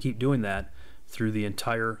 and it's going to keep doing that through the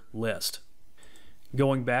entire list.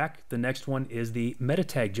 Going back, the next one is the meta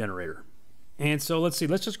tag generator. And so let's see,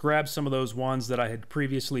 let's just grab some of those ones that I had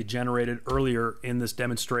previously generated earlier in this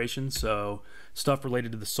demonstration. So stuff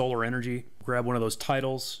related to the solar energy. Grab one of those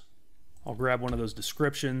titles. I'll grab one of those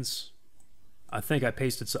descriptions. I think I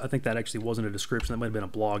think that actually wasn't a description. That might have been a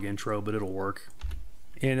blog intro, but it'll work.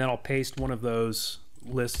 And then I'll paste one of those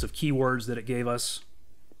lists of keywords that it gave us.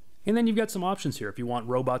 And then you've got some options here. If you want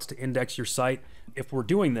robots to index your site, if we're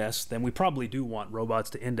doing this, then we probably do want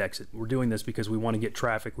robots to index it. We're doing this because we want to get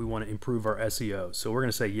traffic. We want to improve our SEO. So we're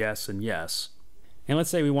going to say yes and yes. And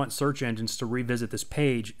let's say we want search engines to revisit this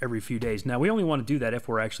page every few days. Now, we only want to do that if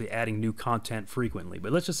we're actually adding new content frequently.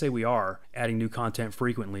 But let's just say we are adding new content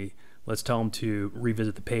frequently. Let's tell them to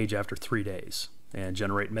revisit the page after 3 days and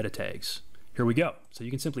generate meta tags. Here we go. So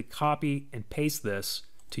you can simply copy and paste this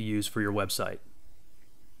to use for your website.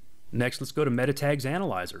 Next, let's go to Meta Tags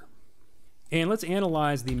Analyzer. And let's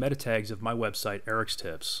analyze the meta tags of my website, Eric's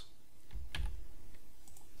Tips.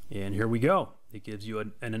 And here we go. It gives you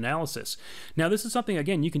an analysis. Now, this is something,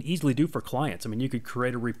 again, you can easily do for clients. I mean, you could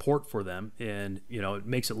create a report for them, and it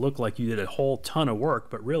makes it look like you did a whole ton of work,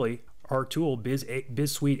 but really, our tool,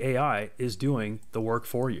 BizSuiteAI, is doing the work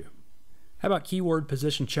for you. How about Keyword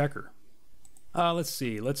Position Checker? Let's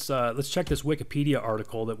see. Let's check this Wikipedia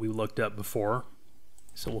article that we looked up before.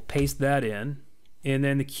 So we'll paste that in. And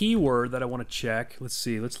then the keyword that I want to check, let's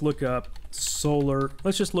see, let's look up solar.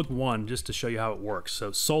 Let's just look one just to show you how it works.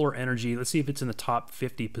 So solar energy, let's see if it's in the top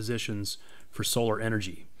 50 positions for solar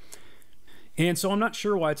energy. And so I'm not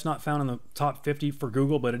sure why it's not found in the top 50 for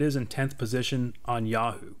Google, but it is in 10th position on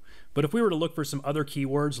Yahoo. But if we were to look for some other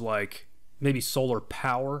keywords like maybe solar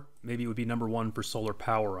power, maybe it would be #1 for solar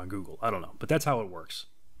power on Google. I don't know, but that's how it works.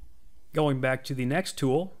 Going back to the next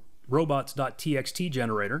tool, robots.txt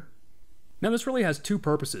generator. Now this really has two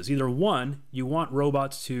purposes. Either one, you want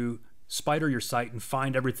robots to spider your site and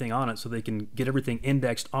find everything on it so they can get everything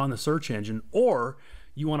indexed on the search engine, or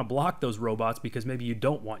you want to block those robots because maybe you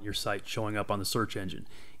don't want your site showing up on the search engine.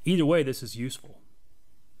 Either way, this is useful.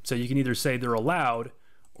 So you can either say they're allowed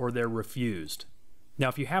or they're refused. Now,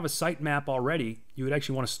 if you have a sitemap already, you would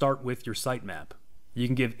actually want to start with your sitemap. You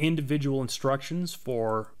can give individual instructions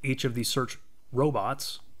for each of these search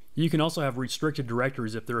robots. You can also have restricted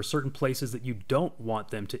directories if there are certain places that you don't want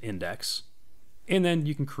them to index. And then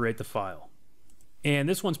you can create the file. And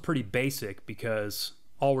this one's pretty basic because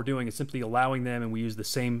all we're doing is simply allowing them, and we use the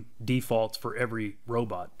same defaults for every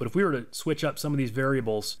robot. But if we were to switch up some of these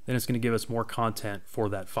variables, then it's going to give us more content for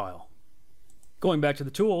that file. Going back to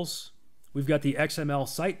the tools, we've got the XML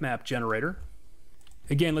sitemap generator.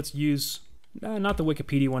 Again, let's use, not the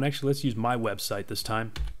Wikipedia one, actually let's use my website this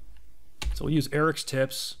time. So we'll use Eric's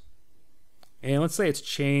tips, and let's say it's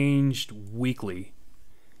changed weekly.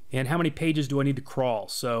 And how many pages do I need to crawl?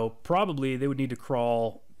 So probably they would need to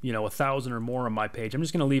crawl 1,000 or more on my page. I'm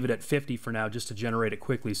just going to leave it at 50 for now just to generate it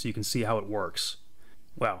quickly so you can see how it works.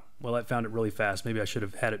 Wow, well, I found it really fast. Maybe I should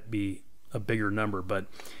have had it be a bigger number, but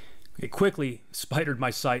it quickly spidered my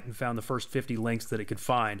site and found the first 50 links that it could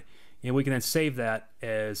find. And we can then save that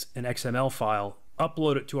as an XML file,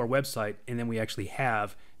 upload it to our website, and then we actually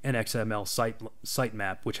have an XML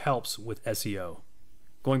sitemap, which helps with SEO.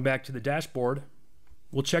 Going back to the dashboard,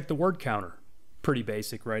 we'll check the word counter. Pretty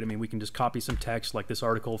basic, right? I mean, we can just copy some text like this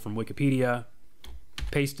article from Wikipedia,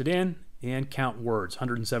 paste it in, and count words.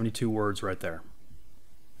 172 words right there.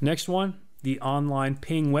 Next one, the online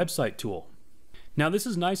ping website tool. Now this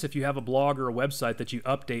is nice if you have a blog or a website that you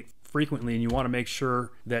update frequently and you want to make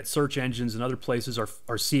sure that search engines and other places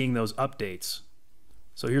are seeing those updates.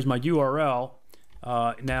 So here's my URL.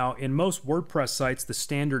 Now in most WordPress sites, the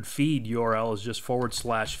standard feed URL is just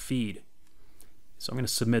 /feed. So I'm going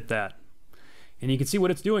to submit that. And you can see what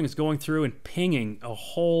it's doing is going through and pinging a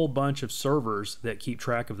whole bunch of servers that keep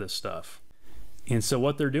track of this stuff. And so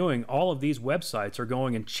what they're doing, all of these websites are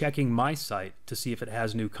going and checking my site to see if it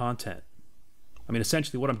has new content. I mean,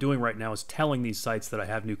 essentially what I'm doing right now is telling these sites that I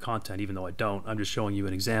have new content, even though I don't. I'm just showing you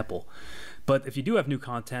an example. But if you do have new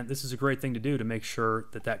content, this is a great thing to do to make sure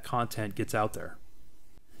that that content gets out there.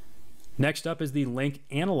 Next up is the link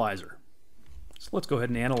analyzer. So let's go ahead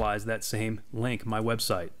and analyze that same link, my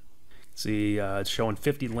website. See, it's showing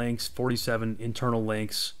 50 links, 47 internal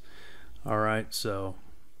links. All right, so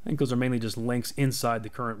I think those are mainly just links inside the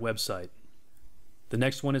current website. The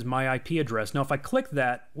next one is my IP address. Now, if I click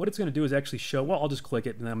that, what it's going to do is actually show, well, I'll just click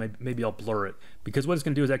it and then maybe I'll blur it, because what it's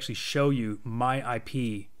going to do is actually show you my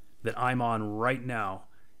IP that I'm on right now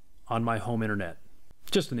on my home internet.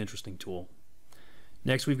 Just an interesting tool.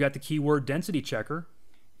 Next, we've got the keyword density checker.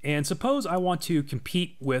 And suppose I want to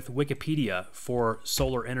compete with Wikipedia for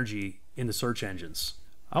solar energy in the search engines.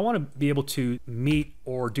 I want to be able to meet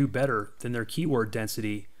or do better than their keyword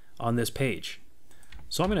density on this page.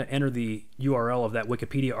 So I'm going to enter the URL of that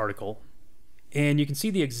Wikipedia article, and you can see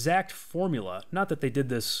the exact formula. Not that they did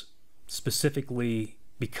this specifically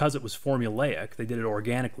because it was formulaic. They did it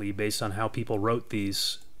organically based on how people wrote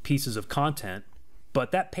these pieces of content.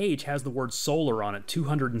 But that page has the word solar on it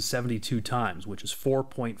 272 times, which is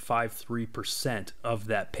 4.53% of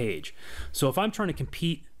that page. So if I'm trying to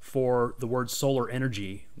compete for the word solar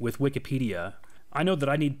energy with Wikipedia, I know that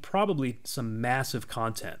I need probably some massive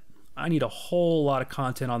content. I need a whole lot of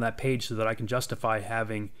content on that page so that I can justify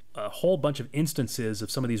having a whole bunch of instances of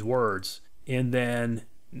some of these words, and then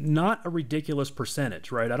not a ridiculous percentage,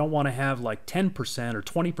 right? I don't want to have like 10% or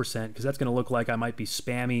 20% because that's going to look like I might be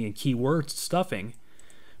spammy and keyword stuffing.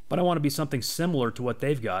 But I want to be something similar to what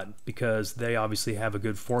they've got because they obviously have a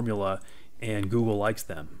good formula and Google likes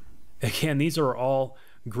them. Again, these are all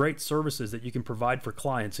great services that you can provide for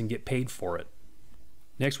clients and get paid for it.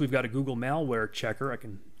 Next, we've got a Google malware checker. I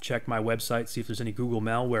can check my website, see if there's any Google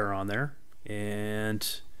malware on there. And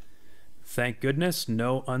thank goodness,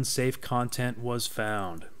 no unsafe content was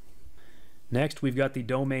found. Next, we've got the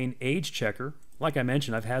domain age checker. Like I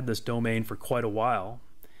mentioned, I've had this domain for quite a while.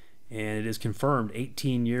 And it is confirmed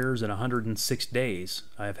 18 years and 106 days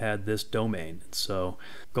I've had this domain. So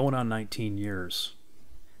going on 19 years.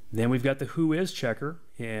 Then we've got the who is checker,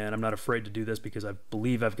 and I'm not afraid to do this because I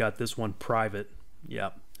believe I've got this one private.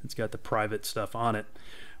 Yep, it's got the private stuff on it,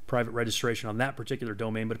 private registration on that particular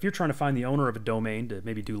domain. But if you're trying to find the owner of a domain to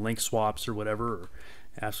maybe do link swaps or whatever, or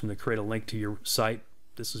ask them to create a link to your site,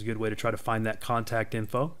 this is a good way to try to find that contact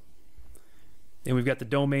info. Then we've got the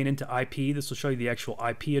domain into IP. This will show you the actual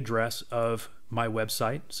IP address of my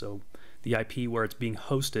website. So the IP where it's being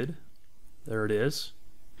hosted. There it is.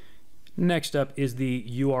 Next up is the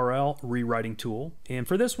URL rewriting tool. And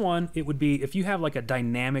for this one, it would be if you have like a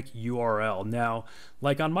dynamic URL. Now,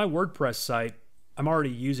 like on my WordPress site, I'm already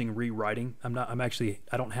using rewriting. I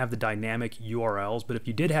don't have the dynamic URLs, but if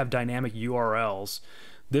you did have dynamic URLs,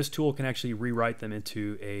 this tool can actually rewrite them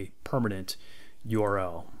into a permanent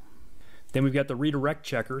URL. Then we've got the redirect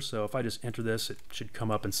checker. So if I just enter this, it should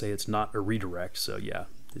come up and say it's not a redirect. So yeah,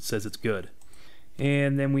 it says it's good.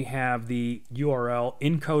 And then we have the URL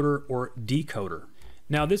encoder or decoder.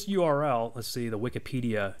 Now this URL, let's see, the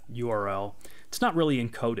Wikipedia URL, it's not really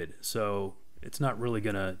encoded, so it's not really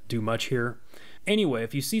gonna do much here. Anyway,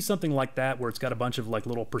 if you see something like that where it's got a bunch of like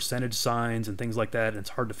little percentage signs and things like that, and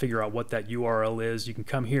it's hard to figure out what that URL is, you can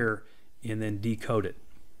come here and then decode it.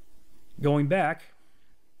 Going back,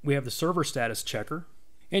 we have the server status checker,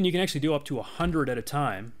 and you can actually do up to 100 at a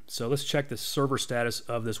time. So let's check the server status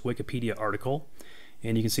of this Wikipedia article,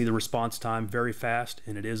 and you can see the response time very fast,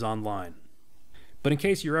 and it is online. But in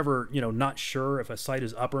case you're ever, not sure if a site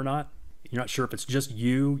is up or not, you're not sure if it's just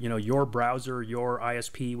you, your browser, your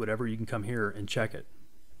ISP, whatever, you can come here and check it.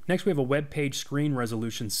 Next, we have a web page screen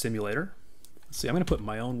resolution simulator. Let's see, I'm going to put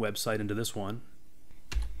my own website into this one.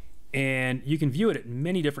 And you can view it at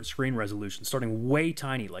many different screen resolutions, starting way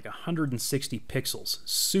tiny, like 160 pixels,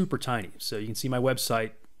 super tiny. So you can see my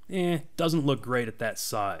website, doesn't look great at that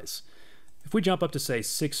size. If we jump up to say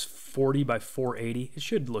 640 by 480, it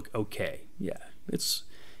should look okay. Yeah, it's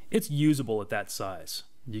usable at that size.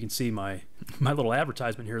 You can see my little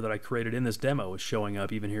advertisement here that I created in this demo is showing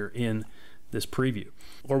up even here in this preview.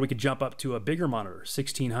 Or we could jump up to a bigger monitor,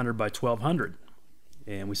 1600 by 1200,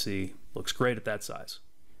 and we see looks great at that size.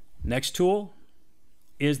 Next tool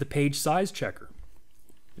is the page size checker.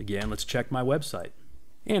 Again, let's check my website.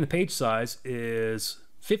 And the page size is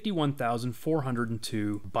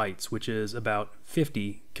 51,402 bytes, which is about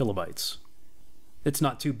 50 kilobytes. It's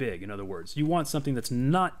not too big, in other words. You want something that's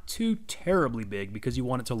not too terribly big because you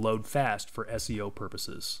want it to load fast for SEO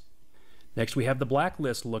purposes. Next, we have the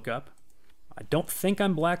blacklist lookup. I don't think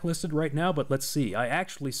I'm blacklisted right now, but let's see. I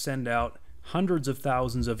actually send out hundreds of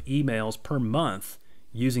thousands of emails per month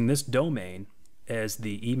using this domain as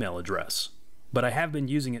the email address. But I have been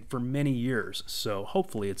using it for many years, so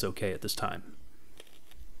hopefully it's okay at this time.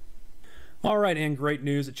 All right, and great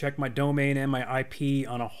news. I checked my domain and my IP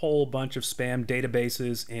on a whole bunch of spam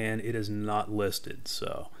databases, and it is not listed,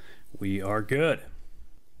 so we are good.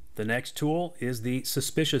 The next tool is the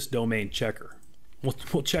suspicious domain checker.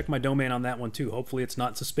 We'll check my domain on that one too. Hopefully it's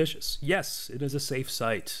not suspicious. Yes, it is a safe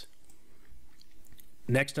site.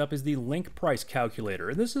 Next up is the link price calculator.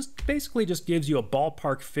 And this is basically just gives you a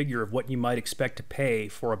ballpark figure of what you might expect to pay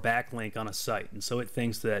for a backlink on a site. And so it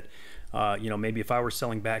thinks that, maybe if I were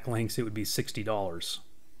selling backlinks, it would be $60.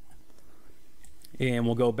 And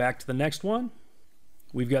we'll go back to the next one.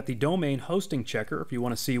 We've got the domain hosting checker if you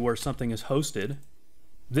want to see where something is hosted.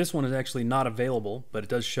 This one is actually not available, but it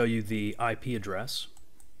does show you the IP address.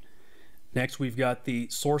 Next, we've got the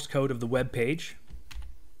source code of the web page.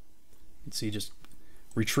 You can see just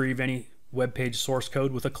retrieve any web page source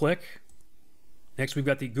code with a click. Next, we've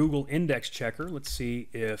got the Google index checker. Let's see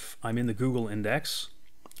if I'm in the Google index.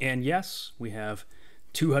 And yes, we have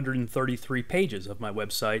 233 pages of my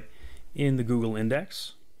website in the Google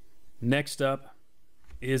index. Next up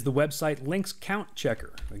is the website links count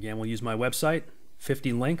checker. Again, we'll use my website,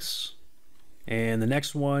 50 links. And the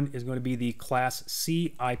next one is going to be the Class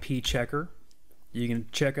C IP checker. You can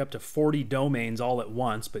check up to 40 domains all at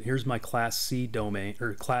once, but here's my Class C domain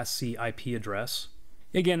or Class C IP address.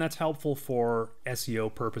 Again, that's helpful for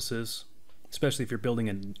SEO purposes, especially if you're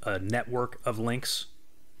building a network of links.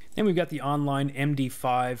 Then we've got the online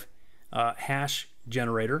MD5 hash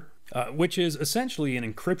generator, which is essentially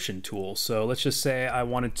an encryption tool. So let's just say I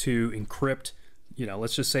wanted to encrypt,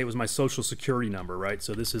 let's just say it was my social security number, right?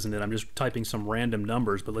 So this isn't it. I'm just typing some random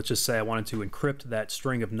numbers, but let's just say I wanted to encrypt that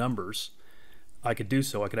string of numbers. I could do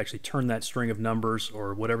so. I could actually turn that string of numbers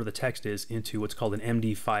or whatever the text is into what's called an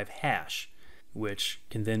MD5 hash, which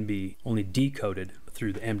can then be only decoded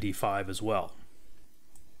through the MD5 as well.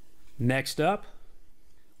 Next up,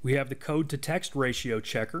 we have the code to text ratio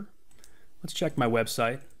checker. Let's check my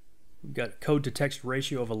website. We've got a code to text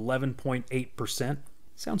ratio of 11.8%.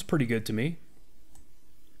 Sounds pretty good to me.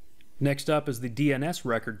 Next up is the DNS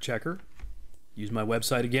record checker. Use my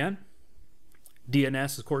website again.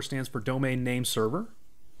 DNS, of course, stands for Domain Name Server.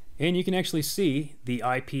 And you can actually see the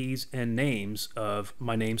IPs and names of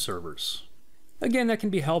my name servers. Again, that can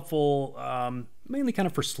be helpful, mainly kind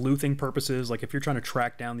of for sleuthing purposes, like if you're trying to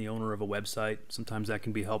track down the owner of a website, sometimes that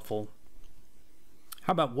can be helpful.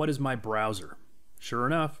 How about what is my browser? Sure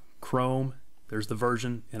enough, Chrome, there's the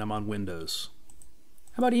version, and I'm on Windows.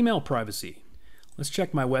 How about email privacy? Let's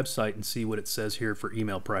check my website and see what it says here for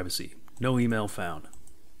email privacy. No email found.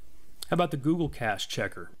 How about the Google Cache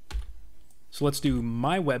checker? So let's do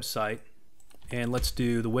my website, and let's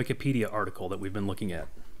do the Wikipedia article that we've been looking at.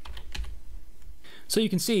 So you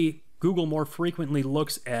can see Google more frequently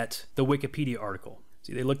looks at the Wikipedia article.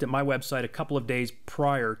 See, they looked at my website a couple of days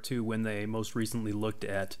prior to when they most recently looked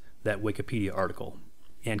at that Wikipedia article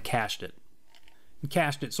and cached it. And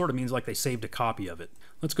cached it sort of means like they saved a copy of it.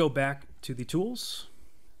 Let's go back to the tools.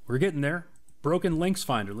 We're getting there. Broken links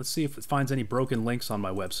finder. Let's see if it finds any broken links on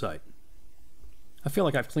my website. I feel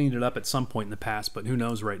like I've cleaned it up at some point in the past, but who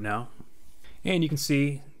knows right now. And you can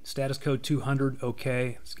see status code 200,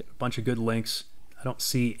 okay. It's got a bunch of good links. I don't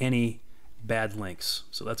see any bad links,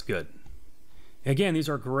 so that's good. Again, these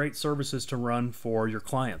are great services to run for your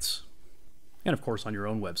clients. And of course on your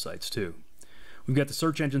own websites too. We've got the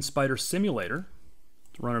Search Engine Spider Simulator.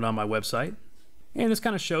 Run it on my website. And this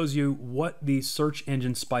kind of shows you what the Search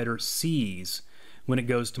Engine Spider sees when it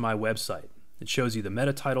goes to my website. It shows you the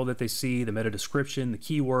meta title that they see, the meta description, the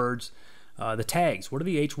keywords, the tags. What are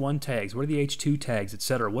the H1 tags? What are the H2 tags,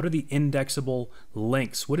 etc.? What are the indexable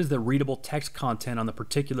links? What is the readable text content on the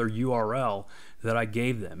particular URL that I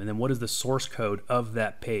gave them? And then what is the source code of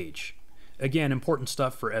that page? Again, important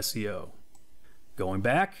stuff for SEO. Going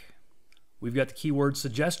back, we've got the keyword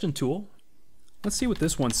suggestion tool. Let's see what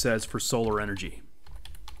this one says for solar energy.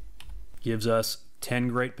 Gives us 10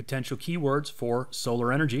 great potential keywords for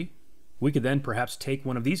solar energy. We could then perhaps take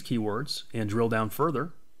one of these keywords and drill down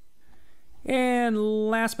further. And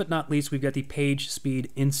last but not least, we've got the Page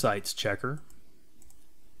Speed Insights checker.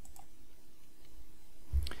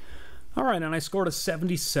 All right, and I scored a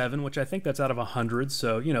 77, which I think that's out of 100.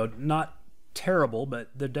 So, you know, not terrible, but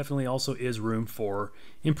there definitely also is room for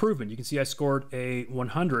improvement. You can see I scored a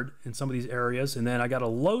 100 in some of these areas, and then I got a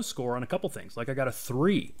low score on a couple things, like I got a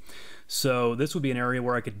 3. So this would be an area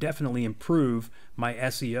where I could definitely improve my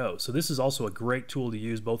SEO. So this is also a great tool to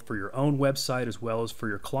use both for your own website as well as for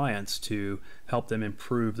your clients to help them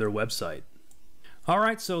improve their website. All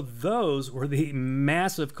right, so those were the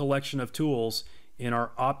massive collection of tools in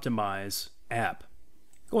our Optimize app.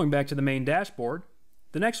 Going back to the main dashboard,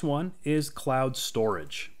 the next one is cloud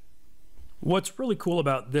storage. What's really cool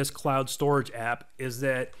about this cloud storage app is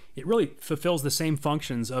that it really fulfills the same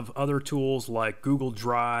functions of other tools like Google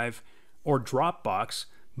Drive or Dropbox,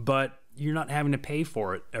 but you're not having to pay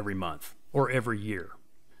for it every month or every year.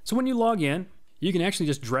 So when you log in, you can actually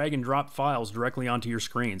just drag and drop files directly onto your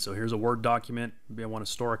screen. So here's a Word document. Maybe I want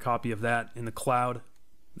to store a copy of that in the cloud.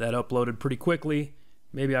 That uploaded pretty quickly.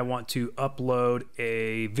 Maybe I want to upload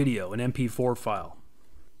a video, an MP4 file.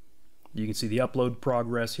 You can see the upload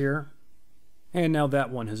progress here. And now that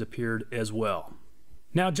one has appeared as well.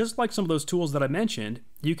 Now, just like some of those tools that I mentioned,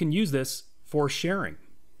 you can use this for sharing.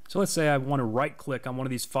 So let's say I want to right click on one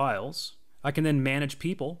of these files. I can then manage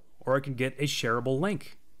people, or I can get a shareable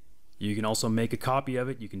link. You can also make a copy of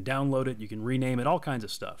it. You can download it. You can rename it, all kinds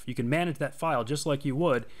of stuff. You can manage that file just like you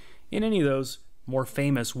would in any of those more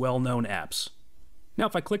famous, well-known apps. Now,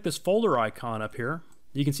 if I click this folder icon up here,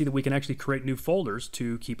 you can see that we can actually create new folders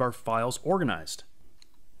to keep our files organized.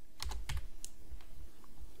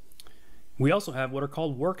 We also have what are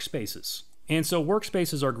called workspaces. And so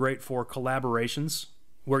workspaces are great for collaborations,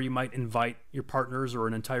 where you might invite your partners or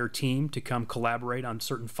an entire team to come collaborate on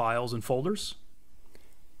certain files and folders.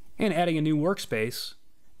 And adding a new workspace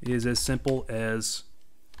is as simple as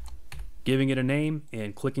giving it a name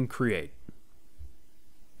and clicking create.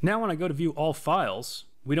 Now when I go to view all files,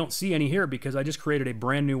 we don't see any here because I just created a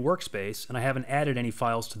brand new workspace and I haven't added any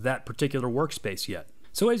files to that particular workspace yet.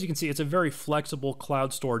 So as you can see, it's a very flexible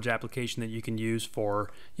cloud storage application that you can use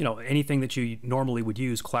for, you know, anything that you normally would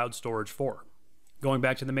use cloud storage for. Going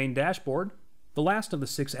back to the main dashboard, the last of the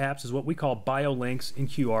 6 apps is what we call bio links and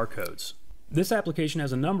QR codes. This application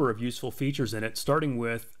has a number of useful features in it, starting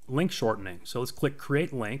with link shortening. So let's click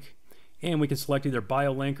create link, and we can select either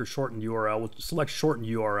bio link or shortened URL. We'll select shortened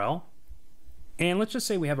URL. And let's just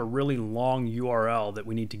say we have a really long URL that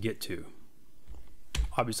we need to get to.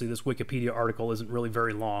 Obviously this Wikipedia article isn't really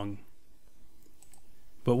very long,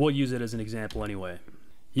 but we'll use it as an example anyway.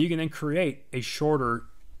 You can then create a shorter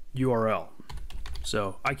URL.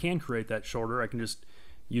 So I can create that shorter. I can just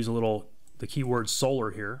use the keyword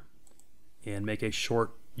solar here and make a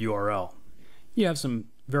short URL. You have some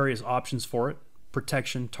various options for it,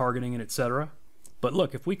 protection, targeting, and etc. But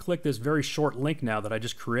look, if we click this very short link now that I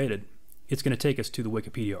just created, it's going to take us to the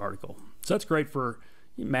Wikipedia article. So that's great for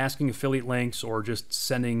masking affiliate links or just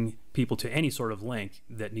sending people to any sort of link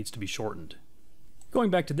that needs to be shortened. Going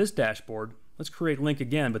back to this dashboard, let's create link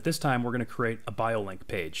again, but this time we're going to create a bio link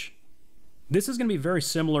page. This is going to be very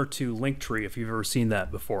similar to Linktree if you've ever seen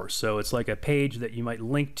that before. So it's like a page that you might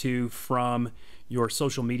link to from your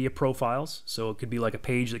social media profiles. So it could be like a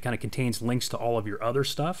page that kind of contains links to all of your other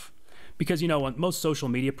stuff. Because, you know, on most social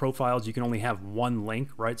media profiles, you can only have one link,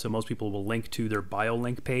 right? So most people will link to their bio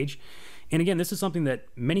link page. And again, this is something that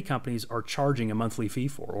many companies are charging a monthly fee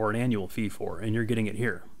for or an annual fee for, and you're getting it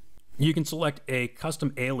here. You can select a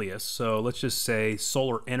custom alias, so let's just say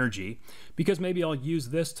solar energy, because maybe I'll use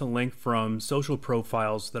this to link from social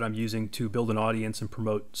profiles that I'm using to build an audience and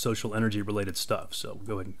promote social energy related stuff. So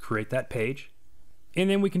go ahead and create that page. And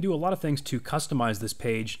then we can do a lot of things to customize this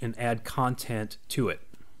page and add content to it.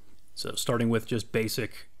 So starting with just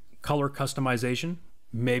basic color customization,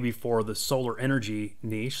 maybe for the solar energy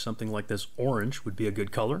niche, something like this orange would be a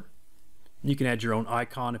good color. You can add your own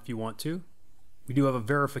icon if you want to. We do have a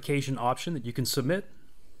verification option that you can submit.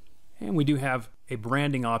 And we do have a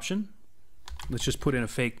branding option. Let's just put in a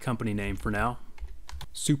fake company name for now.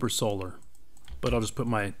 Super Solar. But I'll just put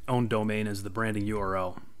my own domain as the branding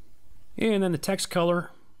URL. And then the text color.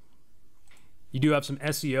 You do have some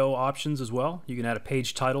SEO options as well. You can add a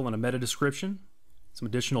page title and a meta description. Some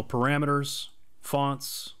additional parameters,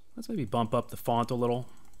 fonts. Let's maybe bump up the font a little.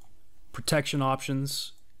 Protection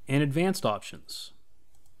options and advanced options.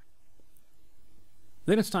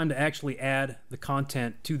 Then it's time to actually add the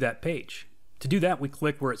content to that page. To do that, we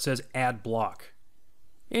click where it says Add Block.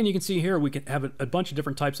 And you can see here we can have a bunch of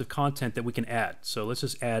different types of content that we can add. So let's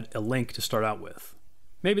just add a link to start out with.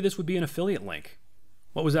 Maybe this would be an affiliate link.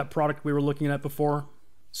 What was that product we were looking at before?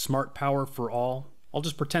 Smart Power for All. I'll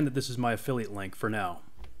just pretend that this is my affiliate link for now.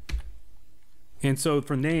 And so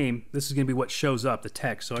for name, this is going to be what shows up, the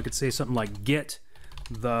text. So I could say something like get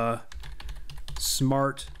the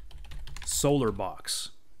smart solar box.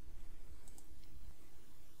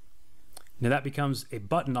 Now that becomes a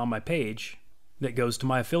button on my page that goes to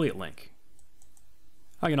my affiliate link.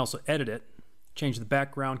 I can also edit it, change the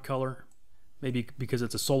background color. Maybe because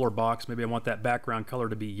it's a solar box, maybe I want that background color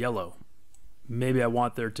to be yellow. Maybe I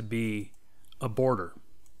want there to be a border.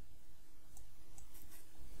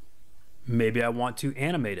 Maybe I want to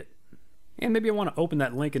animate it. And maybe I want to open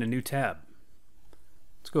that link in a new tab.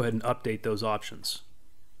 Let's go ahead and update those options.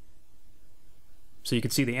 So you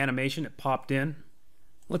can see the animation, it popped in.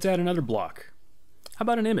 Let's add another block. How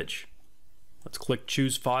about an image? Let's click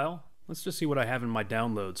Choose File. Let's just see what I have in my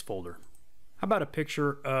Downloads folder. How about a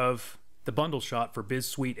picture of the bundle shot for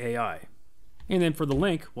BizSuiteAI? And then for the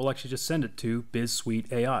link, we'll actually just send it to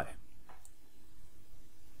BizSuiteAI.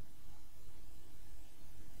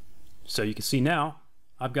 So you can see now,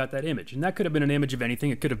 I've got that image. And that could have been an image of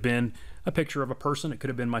anything. It could have been a picture of a person. It could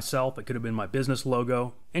have been myself. It could have been my business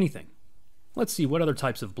logo, anything. Let's see what other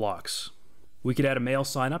types of blocks. We could add a mail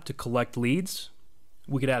sign up to collect leads.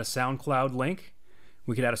 We could add a SoundCloud link.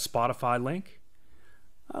 We could add a Spotify link.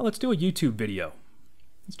 Let's do a YouTube video.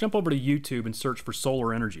 Let's jump over to YouTube and search for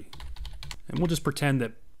solar energy. And we'll just pretend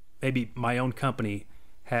that maybe my own company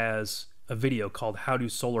has a video called How Do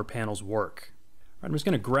Solar Panels Work? I'm just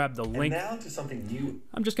going to grab the link. And now to something new.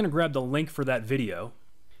 I'm just going to grab the link for that video,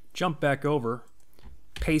 jump back over,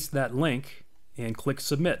 paste that link, and click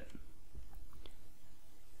Submit.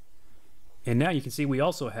 And now you can see we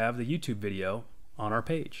also have the YouTube video on our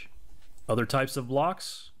page. Other types of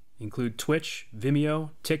blocks include Twitch,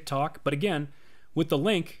 Vimeo, TikTok, but again, with the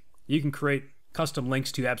link, you can create custom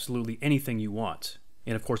links to absolutely anything you want.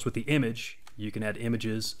 And of course, with the image, you can add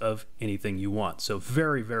images of anything you want. So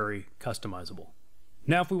very, very customizable.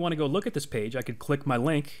 Now, if we want to go look at this page, I could click my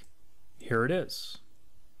link. Here it is.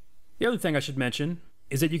 The other thing I should mention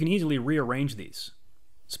is that you can easily rearrange these.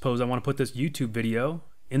 Suppose I want to put this YouTube video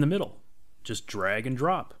in the middle. Just drag and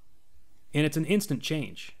drop. And it's an instant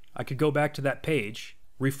change. I could go back to that page,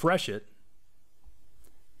 refresh it,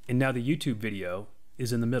 and now the YouTube video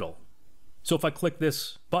is in the middle. So if I click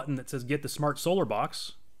this button that says Get the Smart Solar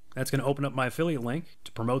Box, that's going to open up my affiliate link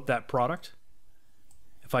to promote that product.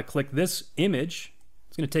 If I click this image,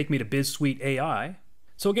 it's going to take me to BizSuiteAI.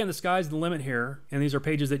 So again, the sky's the limit here, and these are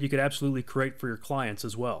pages that you could absolutely create for your clients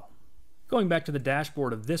as well. Going back to the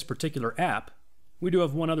dashboard of this particular app, we do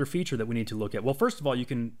have one other feature that we need to look at. Well, first of all, you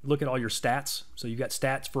can look at all your stats. So you've got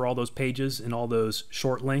stats for all those pages and all those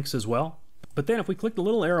short links as well. But then if we click the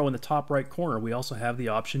little arrow in the top right corner, we also have the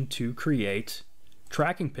option to create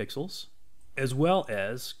tracking pixels as well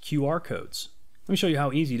as QR codes. Let me show you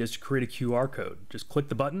how easy it is to create a QR code. Just click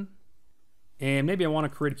the button, and maybe I want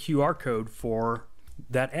to create a QR code for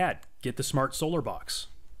that ad, Get the Smart Solar Box.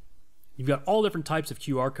 You've got all different types of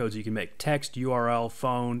QR codes you can make: text, URL,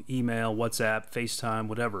 phone, email, WhatsApp, FaceTime,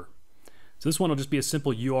 whatever. So this one will just be a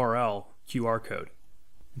simple URL QR code.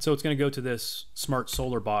 And so it's going to go to this Smart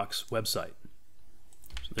Solar Box website.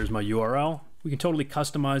 So there's my URL. We can totally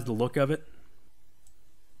customize the look of it.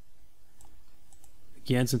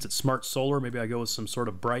 Again, since it's smart solar, maybe I go with some sort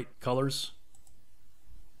of bright colors.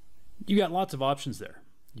 You got lots of options there.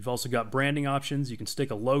 You've also got branding options. You can stick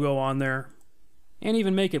a logo on there and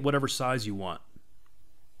even make it whatever size you want.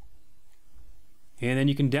 And then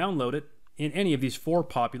you can download it in any of these 4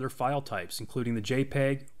 popular file types, including the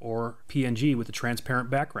JPEG or PNG with a transparent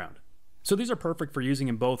background. So these are perfect for using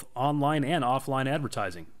in both online and offline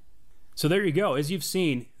advertising. So there you go. As you've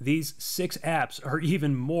seen, these 6 apps are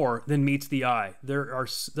even more than meets the eye. There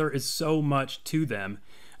is so much to them.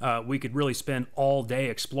 We could really spend all day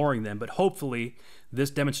exploring them, but hopefully this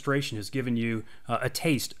demonstration has given you a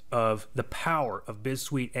taste of the power of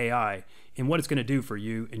BizSuite AI and what it's going to do for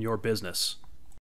you and your business.